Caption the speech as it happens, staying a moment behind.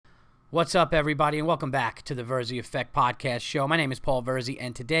What's up, everybody, and welcome back to the Verzi Effect Podcast Show. My name is Paul Verzi,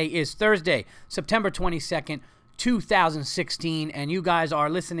 and today is Thursday, September 22nd, 2016, and you guys are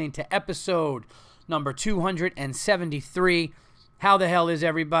listening to episode number 273. How the hell is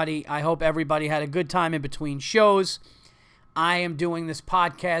everybody? I hope everybody had a good time in between shows. I am doing this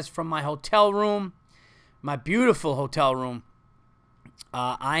podcast from my hotel room, my beautiful hotel room.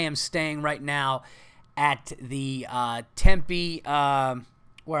 I am staying right now at the Tempe...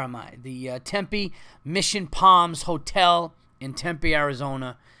 where am I? The Tempe Mission Palms Hotel in Tempe,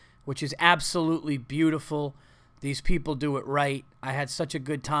 Arizona, which is absolutely beautiful. These people do it right. I had such a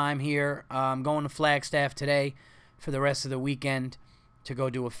good time here. I'm going to Flagstaff today for the rest of the weekend to go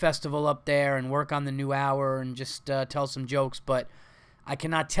do a festival up there and work on the new hour and just tell some jokes. But I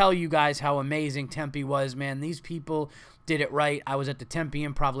cannot tell you guys how amazing Tempe was, man. These people did it right. I was at the Tempe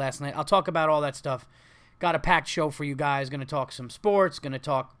Improv last night. I'll talk about all that stuff. Got a packed show for you guys. Going to talk some sports. Going to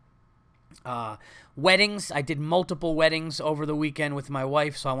talk weddings. I did multiple weddings over the weekend with my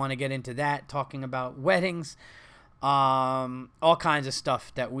wife, so I want to get into that, talking about weddings. All kinds of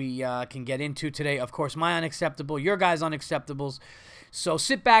stuff that we can get into today. Of course, my unacceptable, your guys' unacceptables. So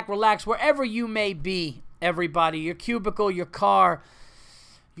sit back, relax, wherever you may be, everybody. Your cubicle, your car,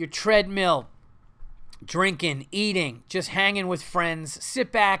 your treadmill, drinking, eating, just hanging with friends.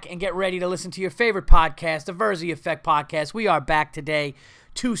 Sit back and get ready to listen to your favorite podcast, the Verzi Effect Podcast. We are back today,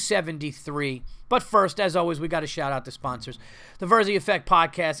 273. But first, as always, we got to shout out the sponsors. The Verzi Effect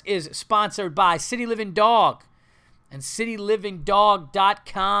Podcast is sponsored by City Living Dog and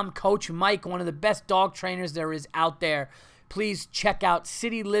CityLivingDog.com. Coach Mike, one of the best dog trainers there is out there. Please check out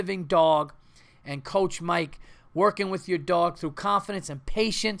City Living Dog and Coach Mike, working with your dog through confidence and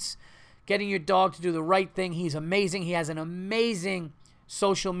patience, getting your dog to do the right thing. He's amazing. He has an amazing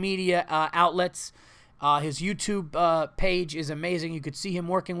social media outlets. His YouTube page is amazing. You could see him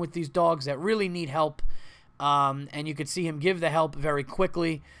working with these dogs that really need help, and you could see him give the help very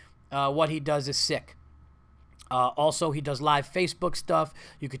quickly. What he does is sick. Also, he does live Facebook stuff.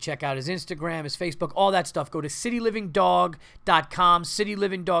 You could check out his Instagram, his Facebook, all that stuff. Go to CityLivingDog.com, City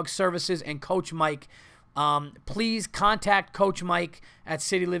Living Dog Services, and Coach Mike. Please contact Coach Mike at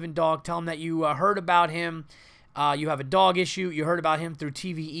City Living Dog. Tell him that you heard about him. You have a dog issue. You heard about him through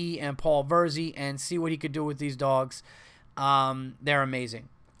TVE and Paul Verzi, and see what he could do with these dogs. They're amazing.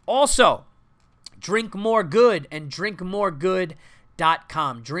 Also, Drink More Good and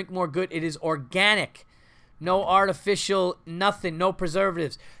DrinkMoreGood.com. Drink More Good. It is organic. No artificial, nothing, no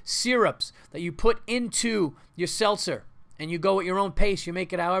preservatives. Syrups that you put into your seltzer. And you go at your own pace. You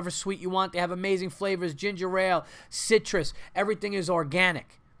make it however sweet you want. They have amazing flavors, ginger ale, citrus. Everything is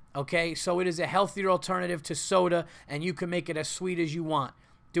organic, okay? So it is a healthier alternative to soda, and you can make it as sweet as you want.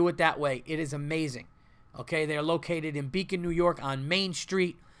 Do it that way. It is amazing, okay? They are located in Beacon, New York on Main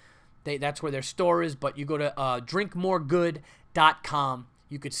Street. That's where their store is, but you go to drinkmoregood.com.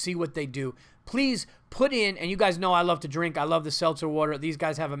 You could see what they do. Please put in, and you guys know I love to drink. I love the seltzer water. These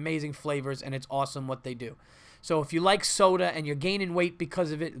guys have amazing flavors, and it's awesome what they do. So if you like soda and you're gaining weight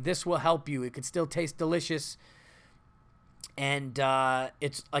because of it, this will help you. It could still taste delicious. And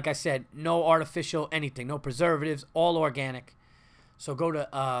it's, like I said, no artificial anything, no preservatives, all organic. So go to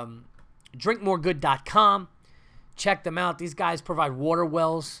drinkmoregood.com. Check them out. These guys provide water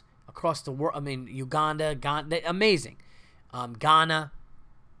wells across the world. I mean, Uganda, Ghana, amazing. Ghana.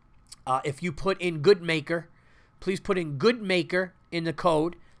 If you put in Goodmaker, please put in Goodmaker in the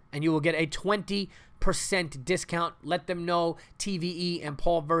code, and you will get a 20% discount. Let them know TVE and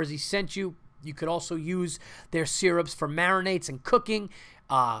Paul Verzi sent you. You could also use their syrups for marinades and cooking,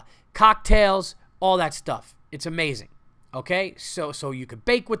 cocktails, all that stuff. It's amazing. Okay, so you could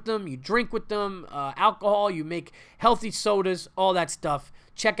bake with them, you drink with them, alcohol, you make healthy sodas, all that stuff.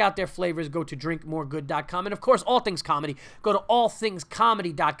 Check out their flavors. Go to drinkmoregood.com. And, of course, All Things Comedy. Go to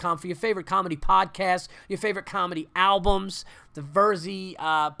allthingscomedy.com for your favorite comedy podcasts, your favorite comedy albums, the Verzi,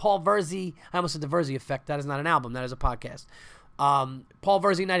 Paul Verzi. I almost said the Verzi Effect. That is not an album. That is a podcast. Paul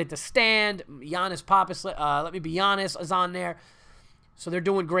Verzi Night at the Stand. Giannis Pappas, Let Me Be Honest, is on there. So they're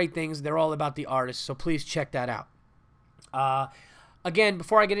doing great things. They're all about the artists. So please check that out. Again,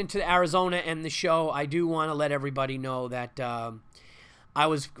 before I get into Arizona and the show, I do want to let everybody know that I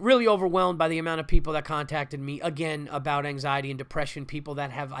was really overwhelmed by the amount of people that contacted me, again, about anxiety and depression, people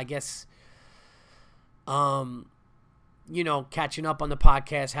that have, I guess, catching up on the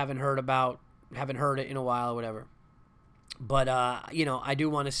podcast, haven't heard it in a while or whatever. But, I do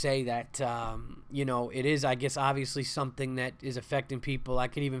want to say that, it is, I guess, obviously something that is affecting people. I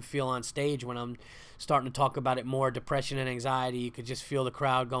can even feel on stage when I'm starting to talk about it more, depression and anxiety. You could just feel the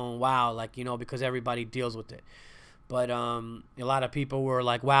crowd going, wow, because everybody deals with it. But a lot of people were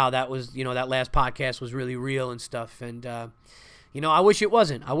like, wow, that was, that last podcast was really real and stuff. And, I wish it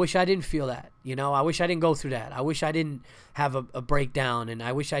wasn't. I wish I didn't feel that. I wish I didn't go through that. I wish I didn't have a breakdown, and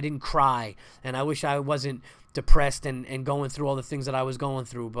I wish I didn't cry, and I wish I wasn't depressed and going through all the things that I was going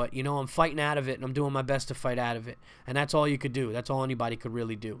through. But, I'm fighting out of it, and I'm doing my best to fight out of it. And that's all you could do. That's all anybody could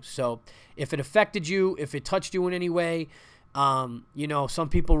really do. So if it affected you, if it touched you in any way, some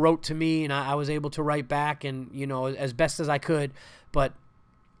people wrote to me, and I was able to write back, and, as best as I could. But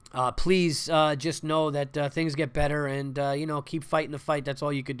please just know that things get better, and, keep fighting the fight. That's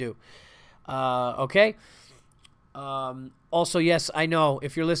all you could do. Okay? Also, yes, I know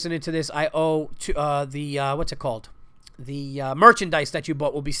if you're listening to this, I owe to, what's it called? The merchandise that you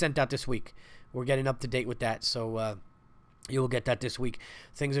bought will be sent out this week. We're getting up to date with that, so you will get that this week.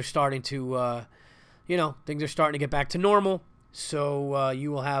 Things are starting to, things are starting to get back to normal, so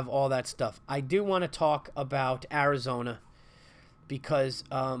you will have all that stuff. I do want to talk about Arizona because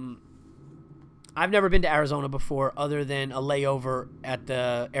I've never been to Arizona before other than a layover at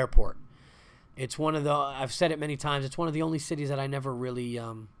the airport. It's I've said it many times, it's one of the only cities that I never really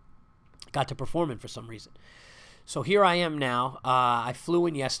got to perform in for some reason. So here I am now. I flew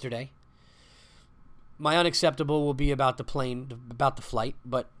in yesterday. My unacceptable will be about the flight,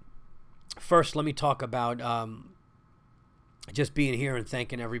 but first let me talk about just being here and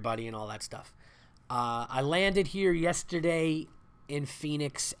thanking everybody and all that stuff. I landed here yesterday in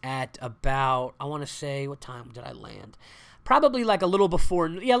Phoenix at about, I want to say, what time did I land? Probably like a little before,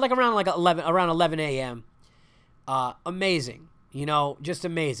 like around 11 a.m. Amazing, just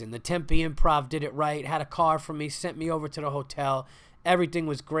amazing. The Tempe Improv did it right, had a car for me, sent me over to the hotel. Everything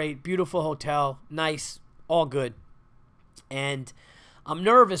was great, beautiful hotel, nice, all good. And I'm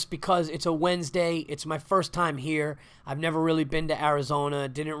nervous because it's a Wednesday. It's my first time here. I've never really been to Arizona.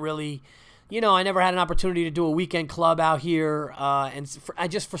 Didn't really, I never had an opportunity to do a weekend club out here, and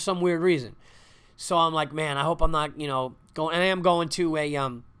for some weird reason. So I'm like, man, I hope I'm not, going. And I am going to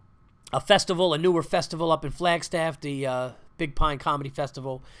a festival, a newer festival up in Flagstaff, the Big Pine Comedy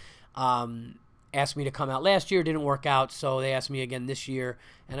Festival. Asked me to come out last year, didn't work out, so they asked me again this year.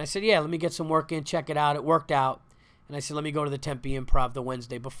 And I said, yeah, let me get some work in, check it out. It worked out. And I said, let me go to the Tempe Improv the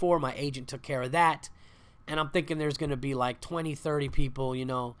Wednesday before. My agent took care of that. And I'm thinking there's going to be like 20, 30 people,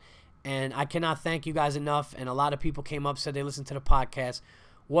 And I cannot thank you guys enough. And a lot of people came up, said they listened to the podcast.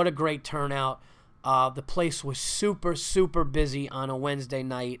 What a great turnout. The place was super, super busy on a Wednesday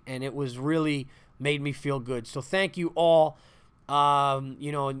night. And it was really made me feel good. So thank you all.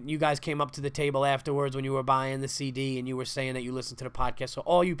 You guys came up to the table afterwards when you were buying the CD and you were saying that you listened to the podcast. So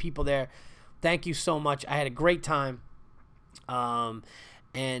all you people there, thank you so much. I had a great time. And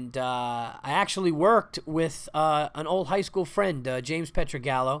I actually worked with an old high school friend, James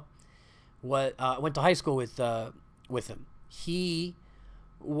Petrogallo. Went to high school with him. He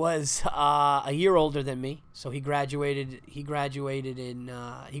was a year older than me, so he graduated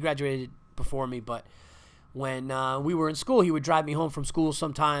before me, but when we were in school, he would drive me home from school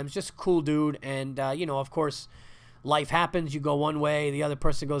sometimes. Just a cool dude. And, of course, life happens. You go one way, the other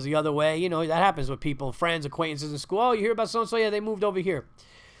person goes the other way. That happens with people, friends, acquaintances in school. Oh, you hear about so-and-so? Yeah, they moved over here.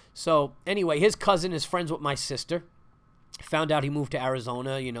 So, anyway, his cousin is friends with my sister. Found out he moved to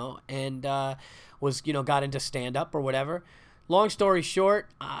Arizona, and was, got into stand-up or whatever. Long story short,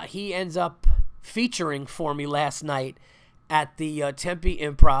 he ends up featuring for me last night at the Tempe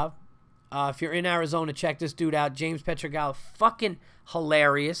Improv. If you're in Arizona, check this dude out. James Petrogallo, fucking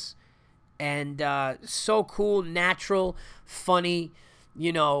hilarious and so cool, natural, funny,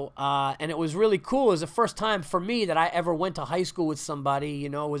 and it was really cool. It was the first time for me that I ever went to high school with somebody,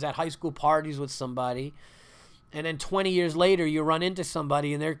 was at high school parties with somebody. And then 20 years later, you run into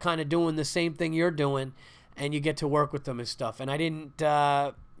somebody and they're kind of doing the same thing you're doing and you get to work with them and stuff. And I didn't,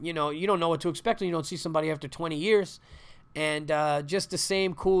 you don't know what to expect when you don't see somebody after 20 years. And just the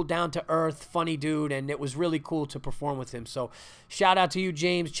same cool, down-to-earth, funny dude, and it was really cool to perform with him. So shout out to you,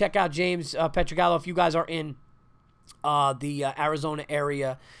 James. Check out James Petrogallo if you guys are in the Arizona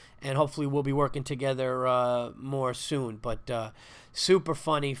area, and hopefully we'll be working together more soon. But super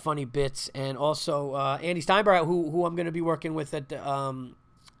funny bits. And also Andy Steinbauer, who I'm going to be working with at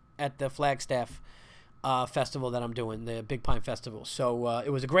the Flagstaff festival that I'm doing, the Big Pine Festival. So it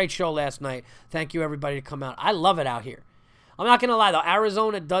was a great show last night. Thank you, everybody, to come out. I love it out here. I'm not going to lie, though.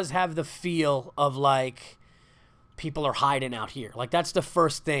 Arizona does have the feel of, like, people are hiding out here. Like, that's the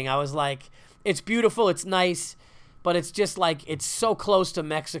first thing. I was like, it's beautiful, it's nice, but it's just, like, it's so close to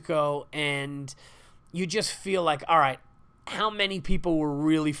Mexico, and you just feel like, all right, how many people were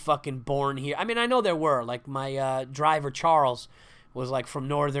really fucking born here? I mean, I know there were. Like, my driver, Charles, was, like, from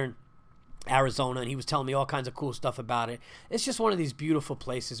northern Arizona, and he was telling me all kinds of cool stuff about it. It's just one of these beautiful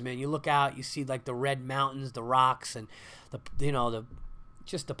places, man. You look out, you see like the red mountains, the rocks, and the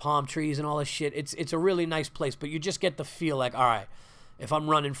just the palm trees and all this shit. It's a really nice place, but you just get the feel like, all right, if I'm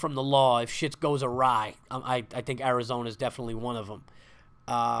running from the law, if shit goes awry, I think Arizona is definitely one of them.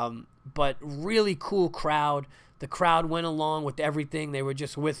 But really cool crowd. The crowd went along with everything. They were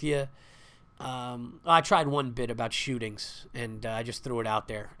just with you. I tried one bit about shootings, and I just threw it out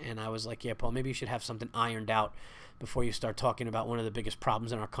there. And I was like, yeah, Paul, maybe you should have something ironed out before you start talking about one of the biggest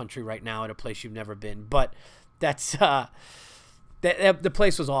problems in our country right now at a place you've never been. But that's the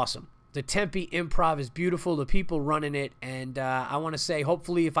place was awesome. The Tempe Improv is beautiful. The people running it. And I want to say,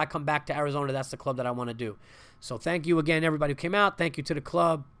 hopefully, if I come back to Arizona, that's the club that I want to do. So thank you again, everybody who came out. Thank you to the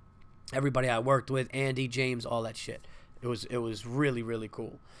club, everybody I worked with, Andy, James, all that shit. It was really, really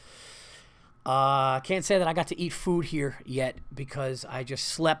cool. I can't say that I got to eat food here yet because I just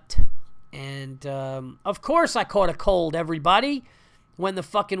slept. And, of course, I caught a cold, everybody, when the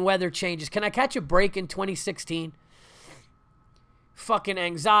fucking weather changes. Can I catch a break in 2016? Fucking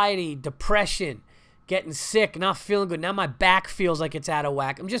anxiety, depression, getting sick, not feeling good. Now my back feels like it's out of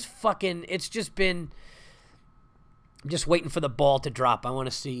whack. I'm just waiting for the ball to drop. I want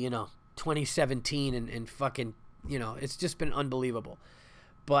to see, 2017 and fucking, it's just been unbelievable.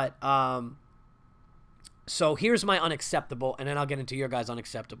 But, so here's my unacceptable, and then I'll get into your guys'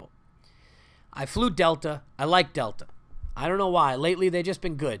 unacceptable. I flew Delta. I like Delta. I don't know why. Lately, they've just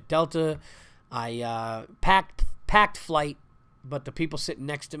been good. Delta, I packed flight, but the people sitting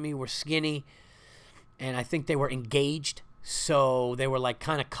next to me were skinny, and I think they were engaged, so they were like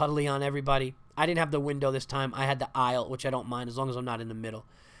kind of cuddly on everybody. I didn't have the window this time. I had the aisle, which I don't mind as long as I'm not in the middle.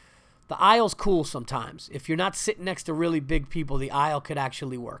 The aisle's cool sometimes. If you're not sitting next to really big people, the aisle could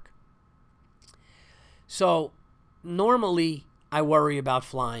actually work. So normally I worry about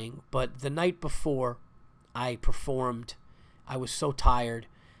flying, but the night before I performed, I was so tired.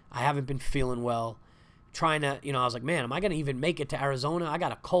 I haven't been feeling well. Trying to, I was like, man, am I going to even make it to Arizona? I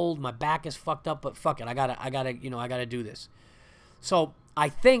got a cold. My back is fucked up, but fuck it. I gotta do this. So I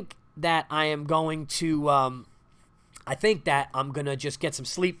think that I'm going to just get some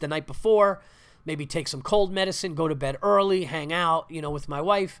sleep the night before, maybe take some cold medicine, go to bed early, hang out, with my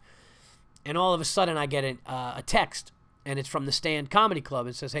wife. And all of a sudden I get a text, and it's from the Stand Comedy Club.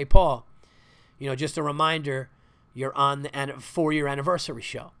 It says, hey, Paul, just a reminder, you're on the 4-year anniversary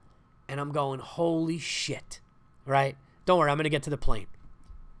show. And I'm going, holy shit, right? Don't worry, I'm going to get to the plane.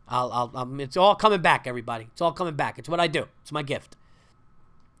 It's all coming back, everybody. It's all coming back. It's what I do. It's my gift.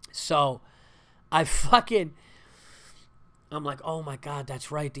 So I'm like, oh my God,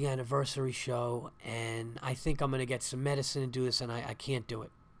 that's right, the anniversary show. And I think I'm going to get some medicine and do this, and I can't do it.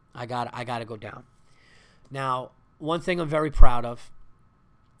 I gotta go down. Now, one thing I'm very proud of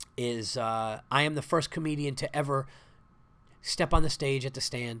is I am the first comedian to ever step on the stage at the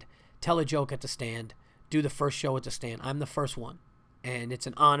Stand, tell a joke at the Stand, do the first show at the Stand. I'm the first one, and it's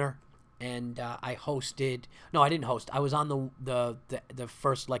an honor. And I hosted. No, I didn't host. I was on the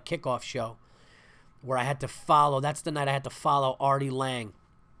first kickoff show where I had to follow. That's the night I had to follow Artie Lang,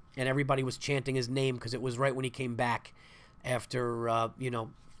 and everybody was chanting his name because it was right when he came back after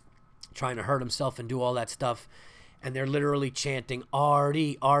trying to hurt himself and do all that stuff. And they're literally chanting,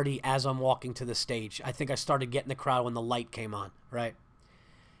 Artie, Artie, as I'm walking to the stage. I think I started getting the crowd when the light came on, right?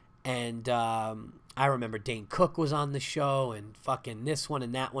 And I remember Dane Cook was on the show, and fucking this one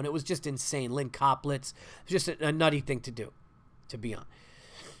and that one. It was just insane. Lynn Coplitz. It was just a nutty thing to do, to be on.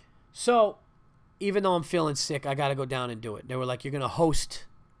 So even though I'm feeling sick, I got to go down and do it. They were like, you're going to host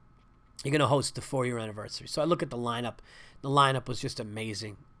the 4-year anniversary. So I look at the lineup. The lineup was just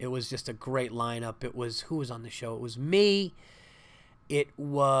amazing. It was just a great lineup. It was, who was on the show? It was me. It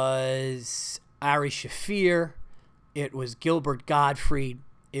was Ari Shaffir. It was Gilbert Gottfried.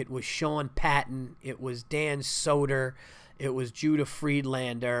 It was Sean Patton. It was Dan Soder. It was Judah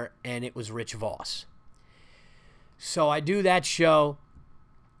Friedlander. And it was Rich Voss. So I do that show.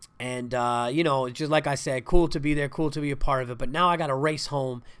 And, just like I said, cool to be there, cool to be a part of it. But now I got to race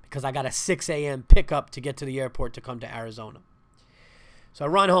home because I got a 6 a.m. pickup to get to the airport to come to Arizona. So I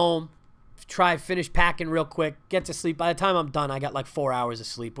run home, finish packing real quick, get to sleep. By the time I'm done, I got like 4 hours of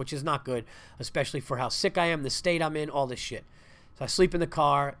sleep, which is not good, especially for how sick I am, the state I'm in, all this shit. So I sleep in the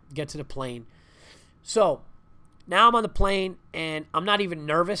car, get to the plane. So now I'm on the plane, and I'm not even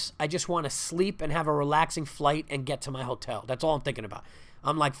nervous. I just want to sleep and have a relaxing flight and get to my hotel. That's all I'm thinking about.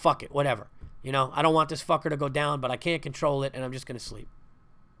 I'm like, fuck it, whatever. I don't want this fucker to go down, but I can't control it, and I'm just going to sleep.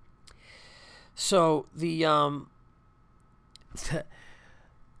 So the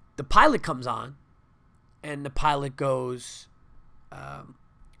pilot comes on, and the pilot goes,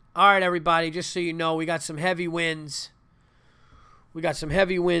 All right, everybody, just so you know, we got some heavy winds. We got some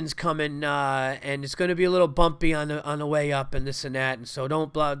heavy winds coming, and it's going to be a little bumpy on the way up and this and that. And so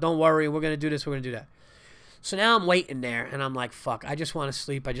don't worry. We're going to do this. We're going to do that. So now I'm waiting there, and I'm like, fuck, I just want to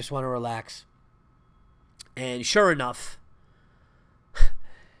sleep. I just want to relax. And sure enough,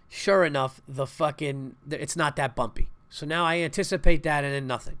 it's not that bumpy. So now I anticipate that, and then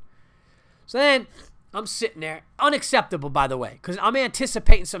nothing. So then I'm sitting there. Unacceptable, by the way, because I'm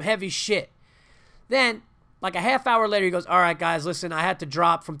anticipating some heavy shit. Then, like a half hour later, he goes, all right, guys, listen, I had to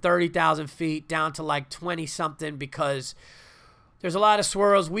drop from 30,000 feet down to like 20-something because there's a lot of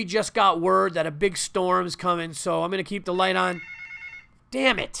swirls. We just got word that a big storm's coming, so I'm going to keep the light on.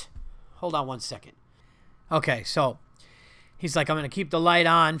 Damn it. Hold on one second. Okay, so he's like, I'm going to keep the light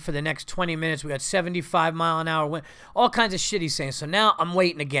on for the next 20 minutes. We got 75-mile-an-hour wind. All kinds of shit he's saying. So now I'm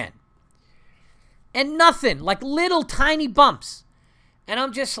waiting again. And nothing. Like little tiny bumps. And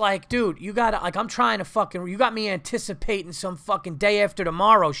I'm just like, dude, you got to, like, I'm trying to fucking, you got me anticipating some fucking day after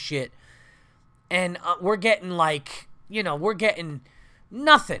tomorrow shit. And we're getting like, we're getting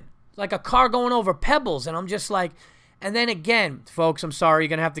nothing. Like a car going over pebbles. And I'm just like, and then again, folks, I'm sorry, you're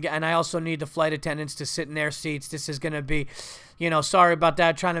going to have to get, and I also need the flight attendants to sit in their seats. This is going to be, sorry about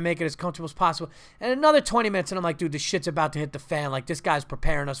that, trying to make it as comfortable as possible. And another 20 minutes, and I'm like, dude, this shit's about to hit the fan. Like, this guy's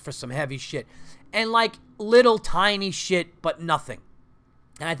preparing us for some heavy shit. And like little tiny shit, but nothing.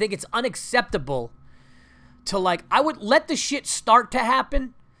 And I think it's unacceptable to like, I would let the shit start to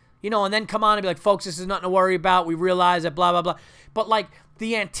happen, and then come on and be like, folks, this is nothing to worry about. We realize that blah, blah, blah. But like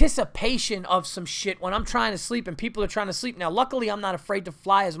the anticipation of some shit when I'm trying to sleep and people are trying to sleep. Now, luckily, I'm not afraid to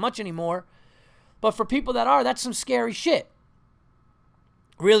fly as much anymore. But for people that are, that's some scary shit.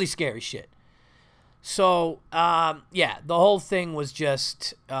 Really scary shit. So, the whole thing was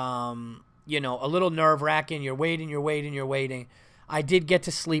just, a little nerve-wracking. You're waiting. I did get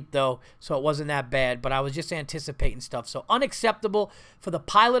to sleep, though, so it wasn't that bad, but I was just anticipating stuff. So unacceptable for the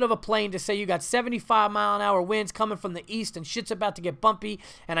pilot of a plane to say you got 75-mile-an-hour winds coming from the east and shit's about to get bumpy,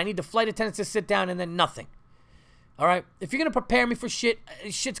 and I need the flight attendants to sit down, and then nothing. All right? If you're going to prepare me for shit,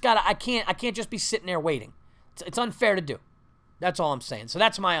 shit's got to, I can't just be sitting there waiting. It's unfair to do. That's all I'm saying. So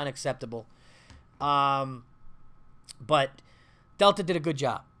that's my unacceptable. But Delta did a good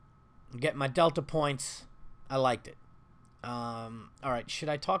job. I'm getting my Delta points. I liked it. All right, should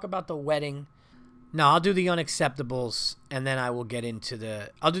I talk about the wedding? No, I'll do the unacceptables, and then I will get into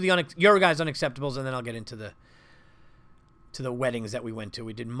I'll do your guys' unacceptables, and then I'll get into the weddings that we went to.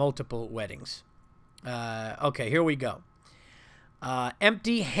 We did multiple weddings. Okay, here we go.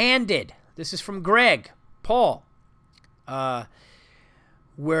 Empty-handed. This is from Greg Paul.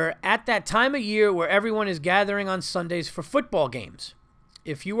 We're at that time of year where everyone is gathering on Sundays for football games.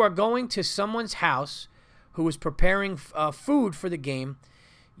 If you are going to someone's house who is preparing food for the game,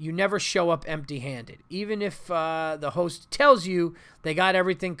 you never show up empty-handed. Even if the host tells you they got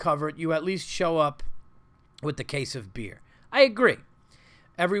everything covered, you at least show up with the case of beer. I agree.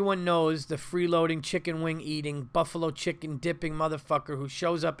 Everyone knows the freeloading, chicken wing eating, buffalo chicken dipping motherfucker who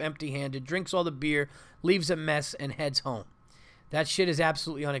shows up empty-handed, drinks all the beer, leaves a mess, and heads home. That shit is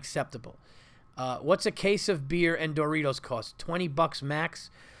absolutely unacceptable. What's a case of beer and Doritos cost? $20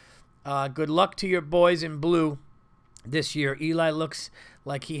 max? Good luck to your boys in blue this year. Eli looks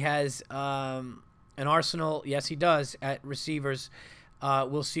like he has an arsenal. Yes, he does at receivers.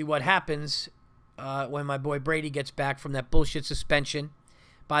 We'll see what happens when my boy Brady gets back from that bullshit suspension.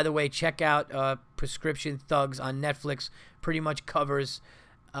 By the way, check out Prescription Thugs on Netflix. Pretty much covers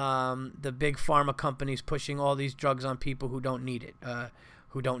the big pharma companies pushing all these drugs on people who don't need it,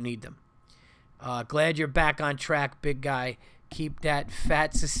 who don't need them. Glad you're back on track, big guy. Keep that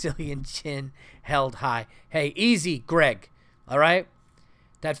fat Sicilian chin held high. Hey, easy, Greg. All right?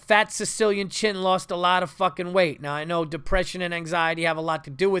 That fat Sicilian chin lost a lot of fucking weight. Now, I know depression and anxiety have a lot to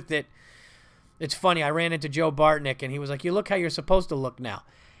do with it. It's funny. I ran into Joe Bartnick, and he was like, you look how you're supposed to look now.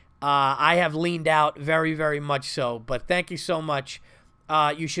 I have leaned out very, very much so. But thank you so much.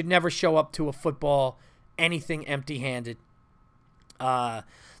 You should never show up to a football anything empty-handed.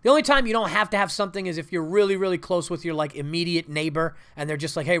 The only time you don't have to have something is if you're really, really close with your, like, immediate neighbor, and they're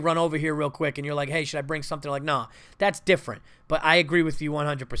just like, hey, run over here real quick, and you're like, hey, should I bring something? Like, no, that's different. But I agree with you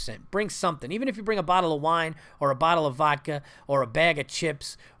 100%. Bring something. Even if you bring a bottle of wine or a bottle of vodka or a bag of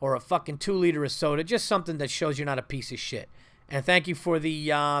chips or a fucking 2-liter of soda, just something that shows you're not a piece of shit. And thank you for the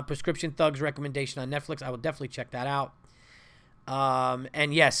Prescription Thugs recommendation on Netflix. I will definitely check that out.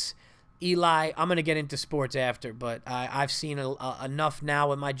 And yes, Eli, I'm going to get into sports after, but I've seen enough now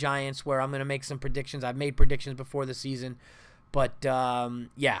with my Giants where I'm going to make some predictions. I've made predictions before the season, but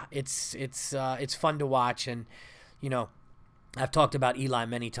yeah, it's fun to watch, and I've talked about Eli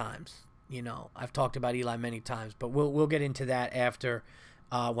many times. But we'll get into that after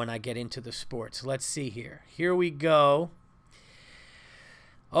when I get into the sports. Let's see here. Here we go.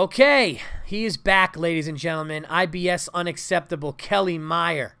 Okay, he is back, ladies and gentlemen. IBS Unacceptable Kelly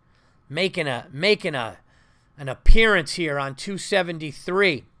Meyer making an appearance here on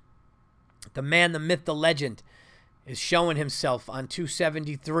 273. The man, the myth, the legend is showing himself on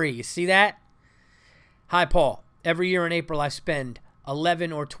 273. You see that? Hi, Paul. Every year in April, I spend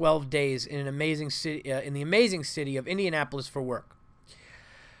 11 or 12 days in the amazing city of Indianapolis for work.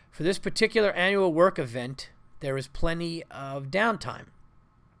 For this particular annual work event, there is plenty of downtime,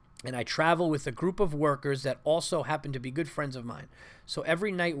 and I travel with a group of workers that also happen to be good friends of mine. So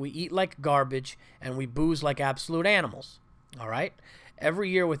every night we eat like garbage and we booze like absolute animals. All right? Every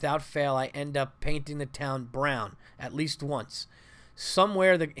year without fail, I end up painting the town brown at least once.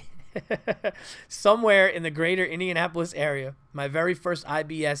 Somewhere in the greater Indianapolis area, my very first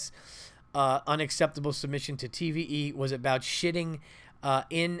IBS unacceptable submission to TVE was about shitting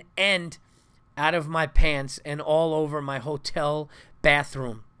in and out of my pants and all over my hotel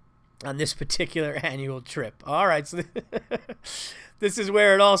bathroom on this particular annual trip. All right, so this is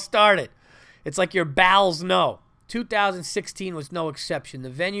where it all started. It's like your bowels know. 2016 was no exception. The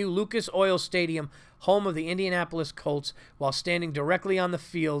venue, Lucas Oil Stadium, home of the Indianapolis Colts, while standing directly on the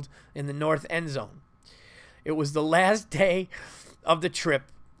field in the north end zone. It was the last day of the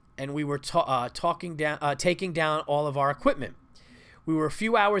trip, and we were taking down all of our equipment. We were a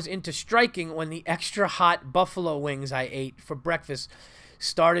few hours into striking when the extra hot buffalo wings I ate for breakfast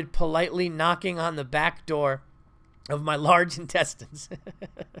started politely knocking on the back door of my large intestines.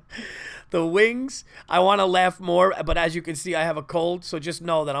 The wings, I want to laugh more, but as you can see, I have a cold, so just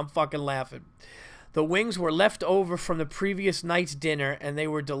know that I'm fucking laughing. The wings were left over from the previous night's dinner, and they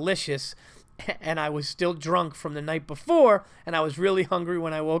were delicious, and I was still drunk from the night before, and I was really hungry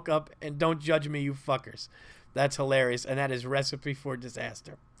when I woke up, and don't judge me, you fuckers. That's hilarious, and that is recipe for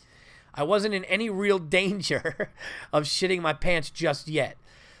disaster. I wasn't in any real danger of shitting my pants just yet,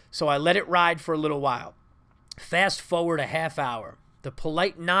 so I let it ride for a little while. Fast forward a half hour. The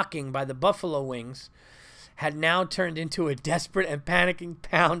polite knocking by the buffalo wings had now turned into a desperate and panicking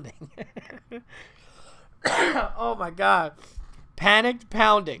pounding. Oh my God. Panicked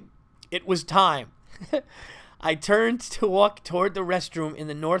pounding. It was time. I turned to walk toward the restroom in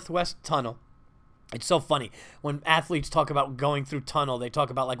the northwest tunnel. It's so funny. When athletes talk about going through tunnel, they talk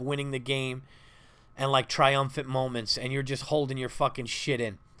about like winning the game and like triumphant moments, and you're just holding your fucking shit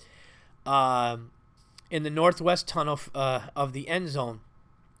in. In the northwest tunnel of the end zone,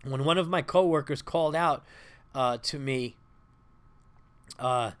 when one of my coworkers called out to me,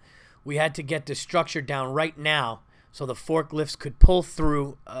 we had to get the structure down right now so the forklifts could pull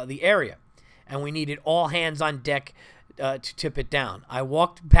through the area, and we needed all hands on deck to tip it down. I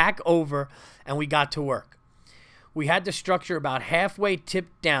walked back over, and we got to work. We had the structure about halfway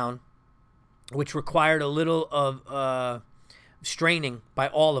tipped down, which required a little of straining by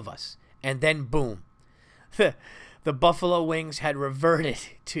all of us, and then boom. The buffalo wings had reverted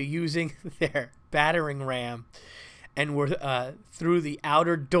to using their battering ram and were through the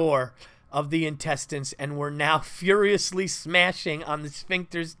outer door of the intestines and were now furiously smashing on the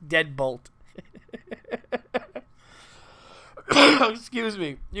sphincter's deadbolt. Excuse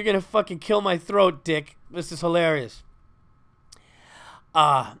me. You're going to fucking kill my throat, Dick. This is hilarious.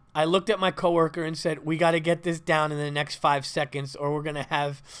 I looked at my coworker and said, we got to get this down in the next 5 seconds or we're going to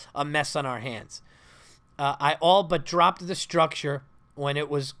have a mess on our hands. I all but dropped the structure when it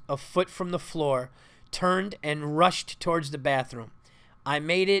was a foot from the floor, turned and rushed towards the bathroom. I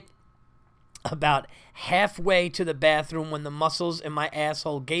made it about halfway to the bathroom when the muscles in my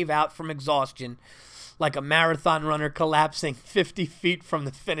asshole gave out from exhaustion like a marathon runner collapsing 50 feet from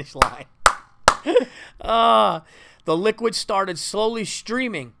the finish line. The liquid started slowly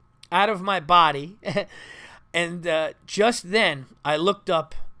streaming out of my body, and just then I looked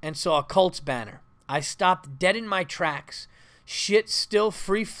up and saw a Colts banner. I stopped dead in my tracks, shit still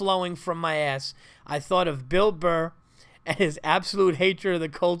free-flowing from my ass. I thought of Bill Burr and his absolute hatred of the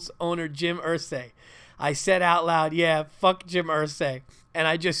Colts owner, Jim Irsay. I said out loud, yeah, fuck Jim Irsay. And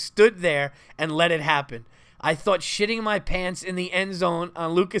I just stood there and let it happen. I thought shitting my pants in the end zone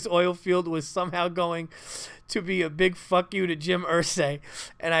on Lucas Oil Field was somehow going to be a big fuck you to Jim Irsay.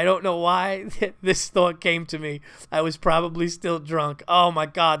 And I don't know why this thought came to me. I was probably still drunk. Oh my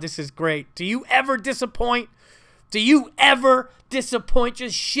God, this is great. Do you ever disappoint? Do you ever disappoint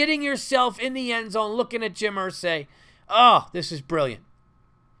just shitting yourself in the end zone looking at Jim Irsay? Oh, this is brilliant.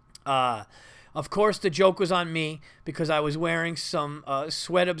 Of course, the joke was on me because I was wearing some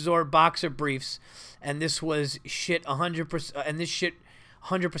sweat-absorbed boxer briefs, and this was shit 100%, and this shit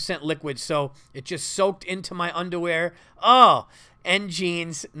 100% liquid, so it just soaked into my underwear. Oh, and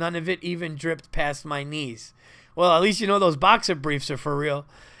jeans. None of it even dripped past my knees. Well, at least you know those boxer briefs are for real.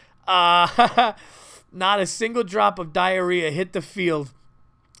 Not a single drop of diarrhea hit the field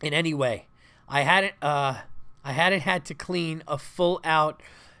in any way. I hadn't had to clean a full-out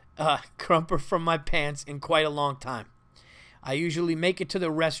crumper from my pants in quite a long time. I usually make it to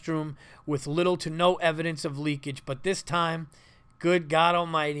the restroom with little to no evidence of leakage, but this time, good God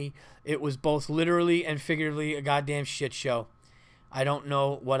Almighty, it was both literally and figuratively a goddamn shit show. I don't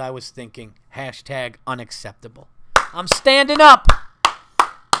know what I was thinking. Hashtag unacceptable. I'm standing up.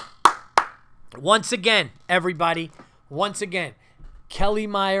 Once again, everybody, once again, Kelly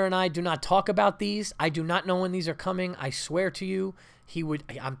Meyer and I do not talk about these. I do not know when these are coming. I swear to you,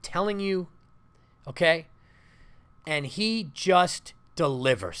 I'm telling you, okay? And he just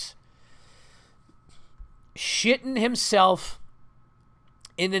delivers. Shitting himself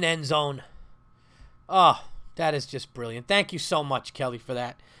in an end zone. Oh, that is just brilliant. Thank you so much, Kelly, for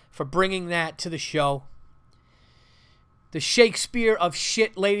that, for bringing that to the show. The Shakespeare of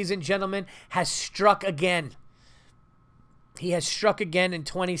shit, ladies and gentlemen, has struck again. He has struck again in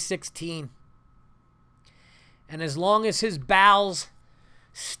 2016. And as long as his bowels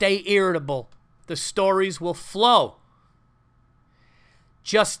stay irritable, the stories will flow.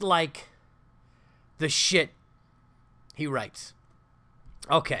 Just like the shit he writes.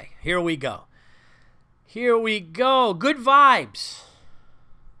 Okay, here we go. Here we go. Good vibes.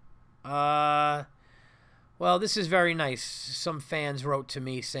 Well, this is very nice. Some fans wrote to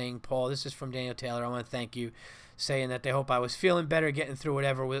me saying, Paul, this is from Daniel Taylor. I want to thank you, saying that they hope I was feeling better, getting through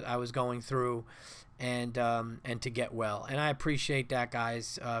whatever I was going through, and to get well. And I appreciate that,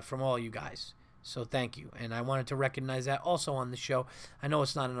 guys, from all you guys. So thank you. And I wanted to recognize that also on the show. I know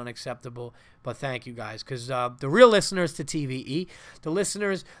it's not an unacceptable, but thank you guys. Because the real listeners to TVE, the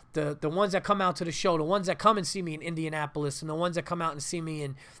listeners, the ones that come out to the show, the ones that come and see me in Indianapolis, and the ones that come out and see me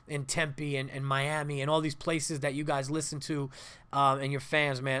in Tempe and Miami and all these places that you guys listen to, and your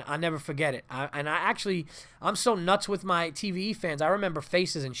fans, man, I never forget it. I'm so nuts with my TVE fans. I remember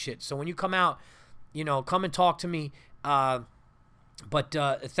faces and shit. So when you come out, come and talk to me. But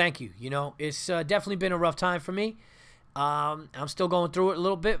thank you. It's definitely been a rough time for me. I'm still going through it a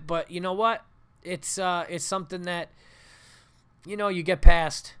little bit, but you know what? It's something that you get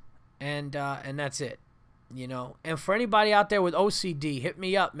past, and that's it. And for anybody out there with OCD, hit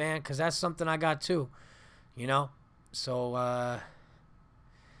me up, man, because that's something I got too. So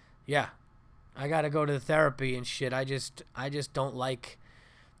yeah, I got to go to the therapy and shit. I just don't like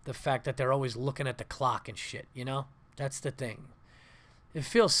the fact that they're always looking at the clock and shit. That's the thing. It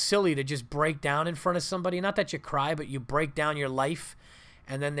feels silly to just break down in front of somebody. Not that you cry, but you break down your life,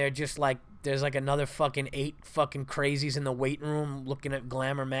 and then they're just like, there's like another fucking 8 fucking crazies in the waiting room looking at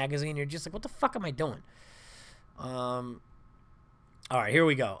Glamour magazine. You're just like, what the fuck am I doing? All right, here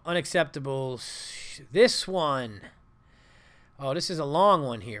we go. Unacceptable. This one. Oh, this is a long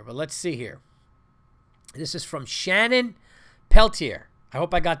one here, but let's see here. This is from Shannon Peltier. I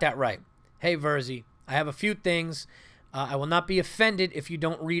hope I got that right. Hey, Verzi, I have a few things. I will not be offended if you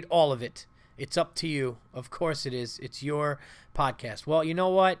don't read all of it. It's up to you. Of course it is. It's your podcast. Well, you know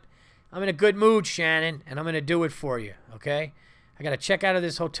what? I'm in a good mood, Shannon, and I'm going to do it for you, okay? I got to check out of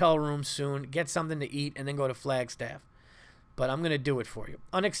this hotel room soon, get something to eat, and then go to Flagstaff. But I'm going to do it for you.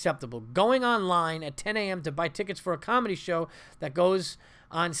 Unacceptable. Going online at 10 a.m. to buy tickets for a comedy show that goes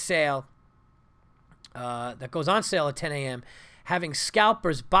on sale. At 10 a.m., having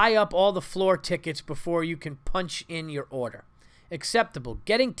scalpers buy up all the floor tickets before you can punch in your order. Acceptable.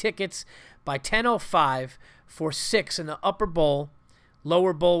 Getting tickets by 10:05 for 6 in the upper bowl.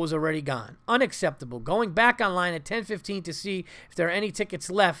 Lower bowl was already gone. Unacceptable. Going back online at 10:15 to see if there are any tickets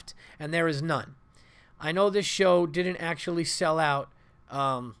left, and there is none. I know this show didn't actually sell out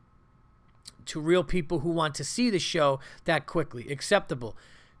to real people who want to see the show that quickly. Acceptable.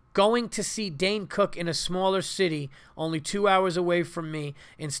 Going to see Dane Cook in a smaller city, only 2 hours away from me,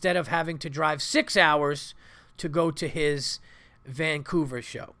 instead of having to drive 6 hours to go to his Vancouver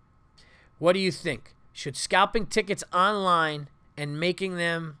show. What do you think? Should scalping tickets online and marking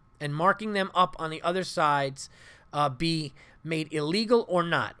them up on the other sides be made illegal or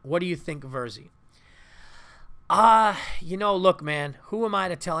not? What do you think, Verzi? Look, man, who am I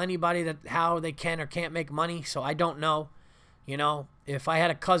to tell anybody that how they can or can't make money? So I don't know. If I had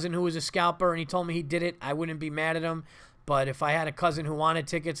a cousin who was a scalper and he told me he did it, I wouldn't be mad at him. But if I had a cousin who wanted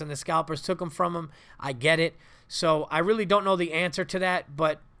tickets and the scalpers took them from him, I get it. So I really don't know the answer to that.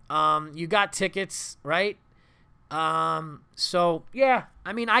 But You got tickets, right? So, yeah.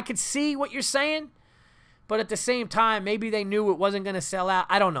 I mean, I could see what you're saying. But at the same time, maybe they knew it wasn't going to sell out.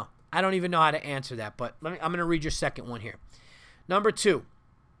 I don't know. I don't even know how to answer that. But I'm going to read your second one here. Number 2.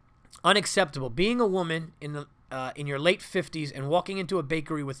 Unacceptable. Being a woman in your late 50s and walking into a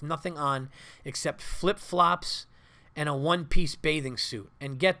bakery with nothing on except flip-flops and a one-piece bathing suit.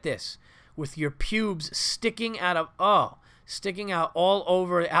 And get this, with your pubes sticking out all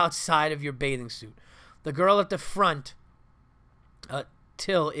over the outside of your bathing suit. The girl at the front,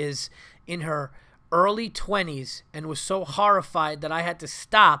 Till, is in her early 20s and was so horrified that I had to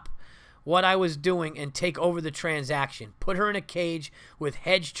stop what I was doing and take over the transaction. Put her in a cage with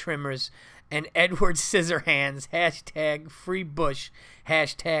hedge trimmers and Edward Scissorhands, #FreeBush,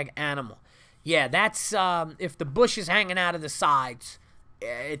 #animal. Yeah, that's, if the bush is hanging out of the sides,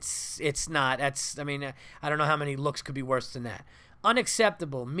 it's not. That's, I mean, I don't know how many looks could be worse than that.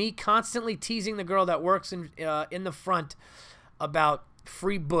 Unacceptable. Me constantly teasing the girl that works in the front about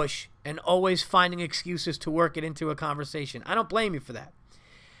free bush and always finding excuses to work it into a conversation. I don't blame you for that.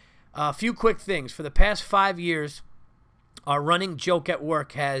 A few quick things. For the past 5 years, our running joke at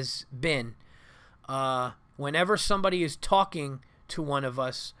work has been whenever somebody is talking to one of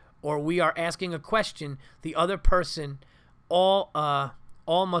us or we are asking a question, the other person all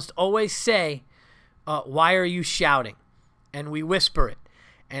must always say, "Why are you shouting?" And we whisper it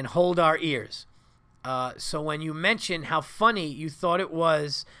and hold our ears. So when you mentioned how funny you thought it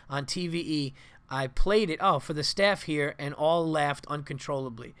was on TVE, I played it for the staff here, and all laughed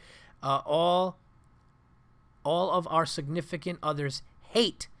uncontrollably. All of our significant others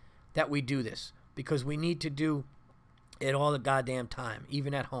hate that we do this because we need to do it all the goddamn time,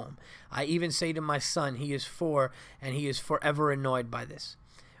 even at home. I even say to my son, he is 4, and he is forever annoyed by this.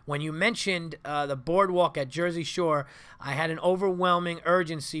 When you mentioned the boardwalk at Jersey Shore, I had an overwhelming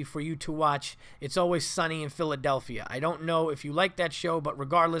urgency for you to watch It's Always Sunny in Philadelphia. I don't know if you like that show, but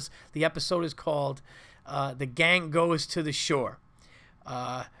regardless, the episode is called The Gang Goes to the Shore.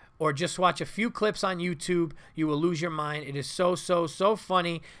 Or just watch a few clips on YouTube. You will lose your mind. It is so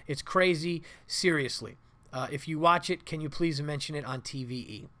funny. It's crazy. Seriously. If you watch it, can you please mention it on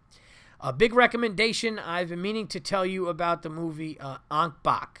TVE? A big recommendation I've been meaning to tell you about the movie Ong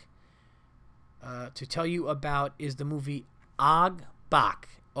Bak. To tell you about is the movie Ong Bak,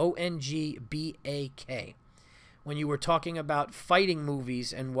 Ongbak. When you were talking about fighting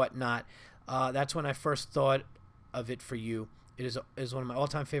movies and whatnot, that's when I first thought of it for you. It is one of my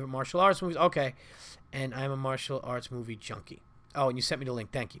all-time favorite martial arts movies. Okay, and I'm a martial arts movie junkie. Oh, and you sent me the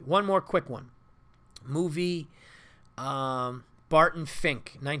link. Thank you. One more quick one. Movie Barton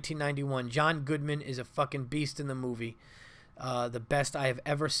Fink, 1991. John Goodman is a fucking beast in the movie. The best I have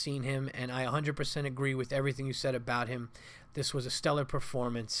ever seen him, and I 100% agree with everything you said about him. This was a stellar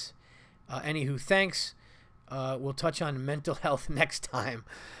performance. Anywho, thanks. We'll touch on mental health next time,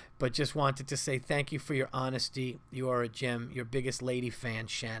 but just wanted to say thank you for your honesty. You are a gem. Your biggest lady fan,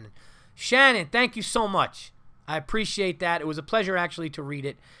 Shannon. Shannon, thank you so much. I appreciate that. It was a pleasure actually to read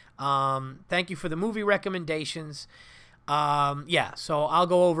it. Thank you for the movie recommendations. So I'll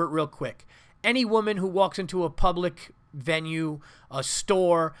go over it real quick. Any woman who walks into a public venue, a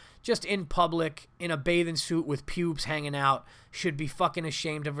store, just in public, in a bathing suit with pubes hanging out, should be fucking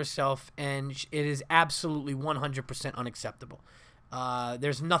ashamed of herself, and it is absolutely 100% unacceptable.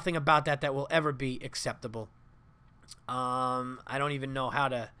 There's nothing about that will ever be acceptable. I don't even know how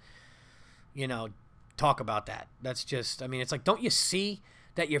to, talk about that. That's just, it's like, don't you see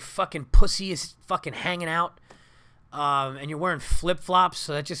that your fucking pussy is fucking hanging out? And you're wearing flip-flops,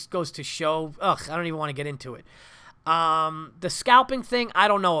 so that just goes to show. I don't even want to get into it. The scalping thing, I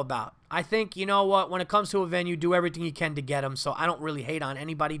don't know about. I think, you know what, when it comes to a venue, do everything you can to get them, so I don't really hate on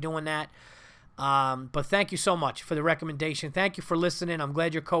anybody doing that. But thank you so much for the recommendation. Thank you for listening. I'm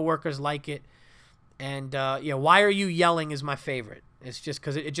glad your coworkers like it. And, Why Are You Yelling is my favorite. It's just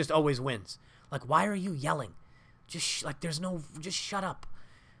because it just always wins. Like, why are you yelling? Just shut up.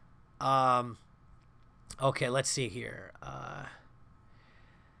 Okay, let's see here.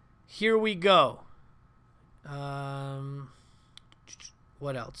 Here we go.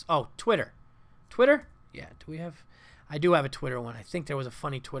 What else? Oh, Twitter. Twitter? Yeah, I do have a Twitter one. I think there was a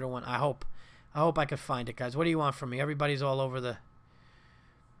funny Twitter one. I hope I could find it, guys. What do you want from me? Everybody's all over the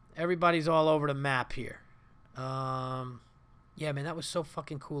map here. Yeah, man, that was so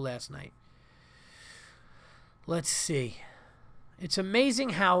fucking cool last night. Let's see. It's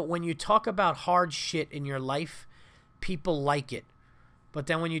amazing how when you talk about hard shit in your life, people like it. But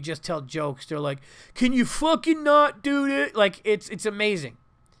then when you just tell jokes, they're like, "Can you fucking not do it?" Like, it's amazing.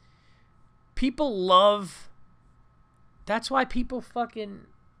 People love... That's why people fucking...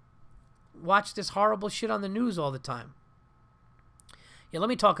 watch this horrible shit on the news all the time. Yeah, let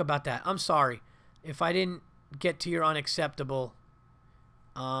me talk about that. I'm sorry if I didn't get to your unacceptable.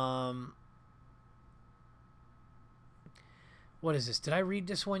 What is this? Did I read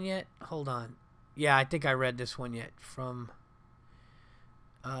this one yet? Hold on. Yeah, I think I read this one yet. From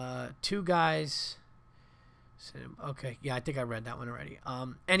two guys. Okay, yeah, I think I read that one already.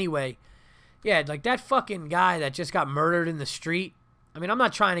 Anyway, yeah, like that fucking guy that just got murdered in the street. I mean, I'm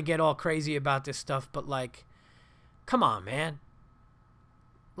not trying to get all crazy about this stuff, but like, come on, man.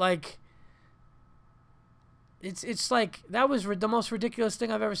 Like, it's like, that was the most ridiculous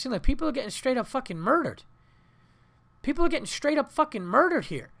thing I've ever seen. Like, people are getting straight up fucking murdered. People are getting straight up fucking murdered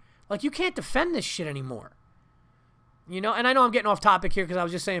here. Like, you can't defend this shit anymore. You know, and I know I'm getting off topic here because I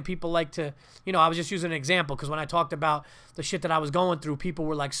was just saying people like to, you know, I was just using an example because when I talked about the shit that I was going through, people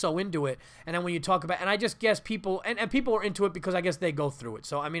were like so into it. And then when you talk about, and I just guess people, and people are into it because I guess they go through it.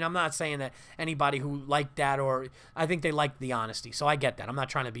 So, I mean, I'm not saying that anybody who liked that, or I think they liked the honesty. So I get that. I'm not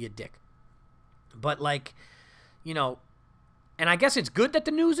trying to be a dick. But like, you know, and I guess it's good that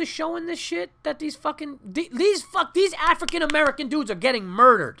the news is showing this shit, that these fucking, these African-American dudes are getting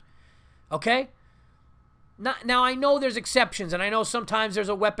murdered. Okay? Now, I know there's exceptions, and I know sometimes there's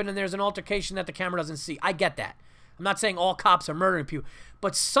a weapon and there's an altercation that the camera doesn't see. I get that. I'm not saying all cops are murdering people.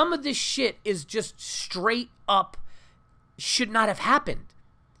 But some of this shit is just straight up should not have happened.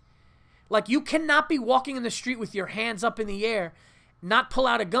 Like, you cannot be walking in the street with your hands up in the air, not pull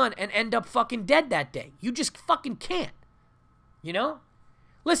out a gun, and end up fucking dead that day. You just fucking can't. You know?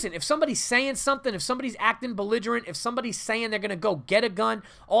 Listen, if somebody's saying something, if somebody's acting belligerent, if somebody's saying they're going to go get a gun,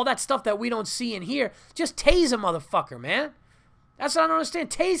 all that stuff that we don't see and hear, just tase a motherfucker, man. That's what I don't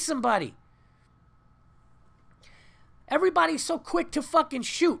understand. Tase somebody. Everybody's so quick to fucking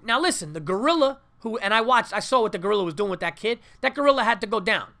shoot. Now listen, the gorilla I saw what the gorilla was doing with that kid. That gorilla had to go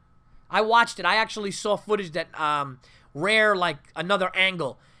down. I watched it. I actually saw footage that rare, like another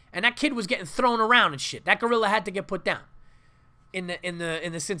angle. And that kid was getting thrown around and shit. That gorilla had to get put down. In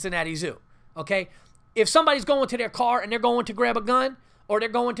the Cincinnati Zoo, okay? If somebody's going to their car and they're going to grab a gun or they're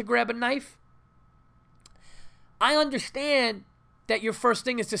going to grab a knife, I understand that your first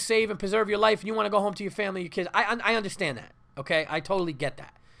thing is to save and preserve your life and you want to go home to your family, your kids. I understand that, okay? I totally get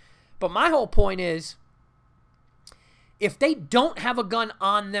that. But my whole point is, if they don't have a gun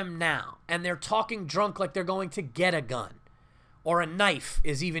on them now and they're talking drunk like they're going to get a gun, or a knife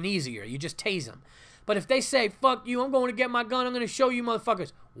is even easier, you just tase them. But if they say, fuck you, I'm going to get my gun, I'm going to show you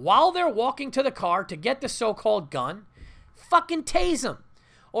motherfuckers, while they're walking to the car to get the so-called gun, fucking tase them.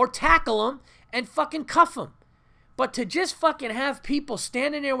 Or tackle them and fucking cuff them. But to just fucking have people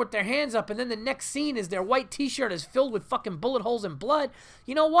standing there with their hands up and then the next scene is their white t-shirt is filled with fucking bullet holes and blood,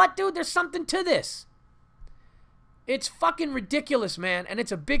 you know what, dude? There's something to this. It's fucking ridiculous, man, and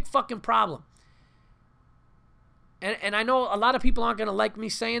it's a big fucking problem. And I know a lot of people aren't going to like me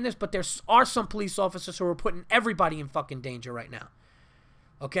saying this, but there are some police officers who are putting everybody in fucking danger right now.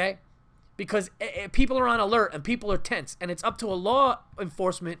 Okay? Because people are on alert and people are tense. And it's up to a law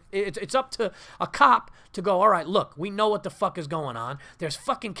enforcement, it's up to a cop to go, all right, look, we know what the fuck is going on. There's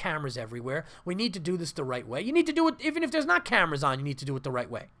fucking cameras everywhere. We need to do this the right way. You need to do it, even if there's not cameras on, you need to do it the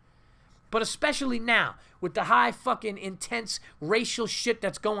right way. But especially now, with the high fucking intense racial shit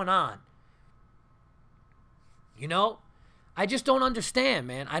that's going on. You know, I just don't understand,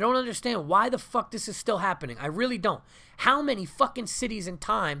 man. I don't understand why the fuck this is still happening. I really don't. How many fucking cities and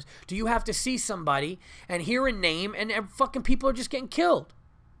times do you have to see somebody and hear a name and fucking people are just getting killed?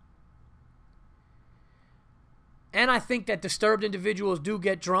 And I think that disturbed individuals do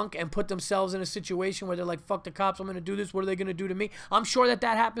get drunk and put themselves in a situation where they're like, fuck the cops, I'm going to do this. What are they going to do to me? I'm sure that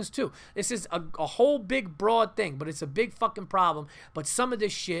happens too. This is a whole big broad thing, but it's a big fucking problem. But some of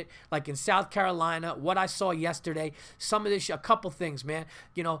this shit, like in South Carolina, what I saw yesterday, some of this shit, a couple things, man.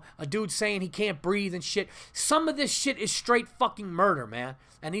 You know, a dude saying he can't breathe and shit. Some of this shit is straight fucking murder, man.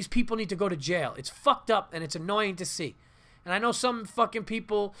 And these people need to go to jail. It's fucked up and it's annoying to see. And I know some fucking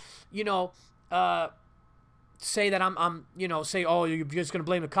people, you know, say that I'm you know, say, oh, you're just going to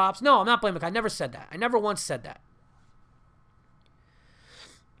blame the cops. No, I'm not blaming the cops. I never said that. I never once said that.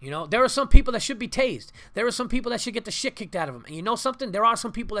 You know, there are some people that should be tased. There are some people that should get the shit kicked out of them. And you know something? There are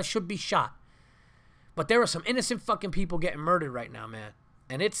some people that should be shot. But there are some innocent fucking people getting murdered right now, man.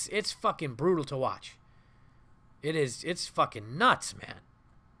 And it's fucking brutal to watch. It is. It's fucking nuts, man.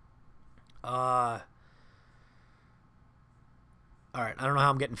 All right, I don't know how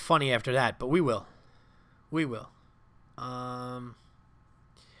I'm getting funny after that, but we will. We will. Oh,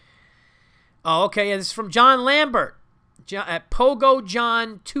 okay. Yeah, this is from John Lambert at Pogo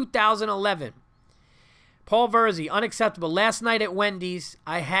John 2011. Paul Verzi, unacceptable. Last night at Wendy's,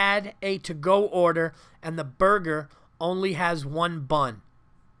 I had a to-go order, and the burger only has one bun.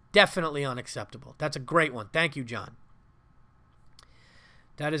 Definitely unacceptable. That's a great one. Thank you, John.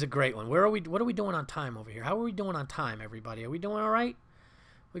 That is a great one. Where are we? What are we doing on time over here? How are we doing on time, everybody? Are we doing all right?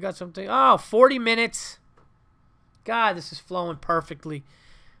 We got something. Oh, 40 minutes. God, this is flowing perfectly.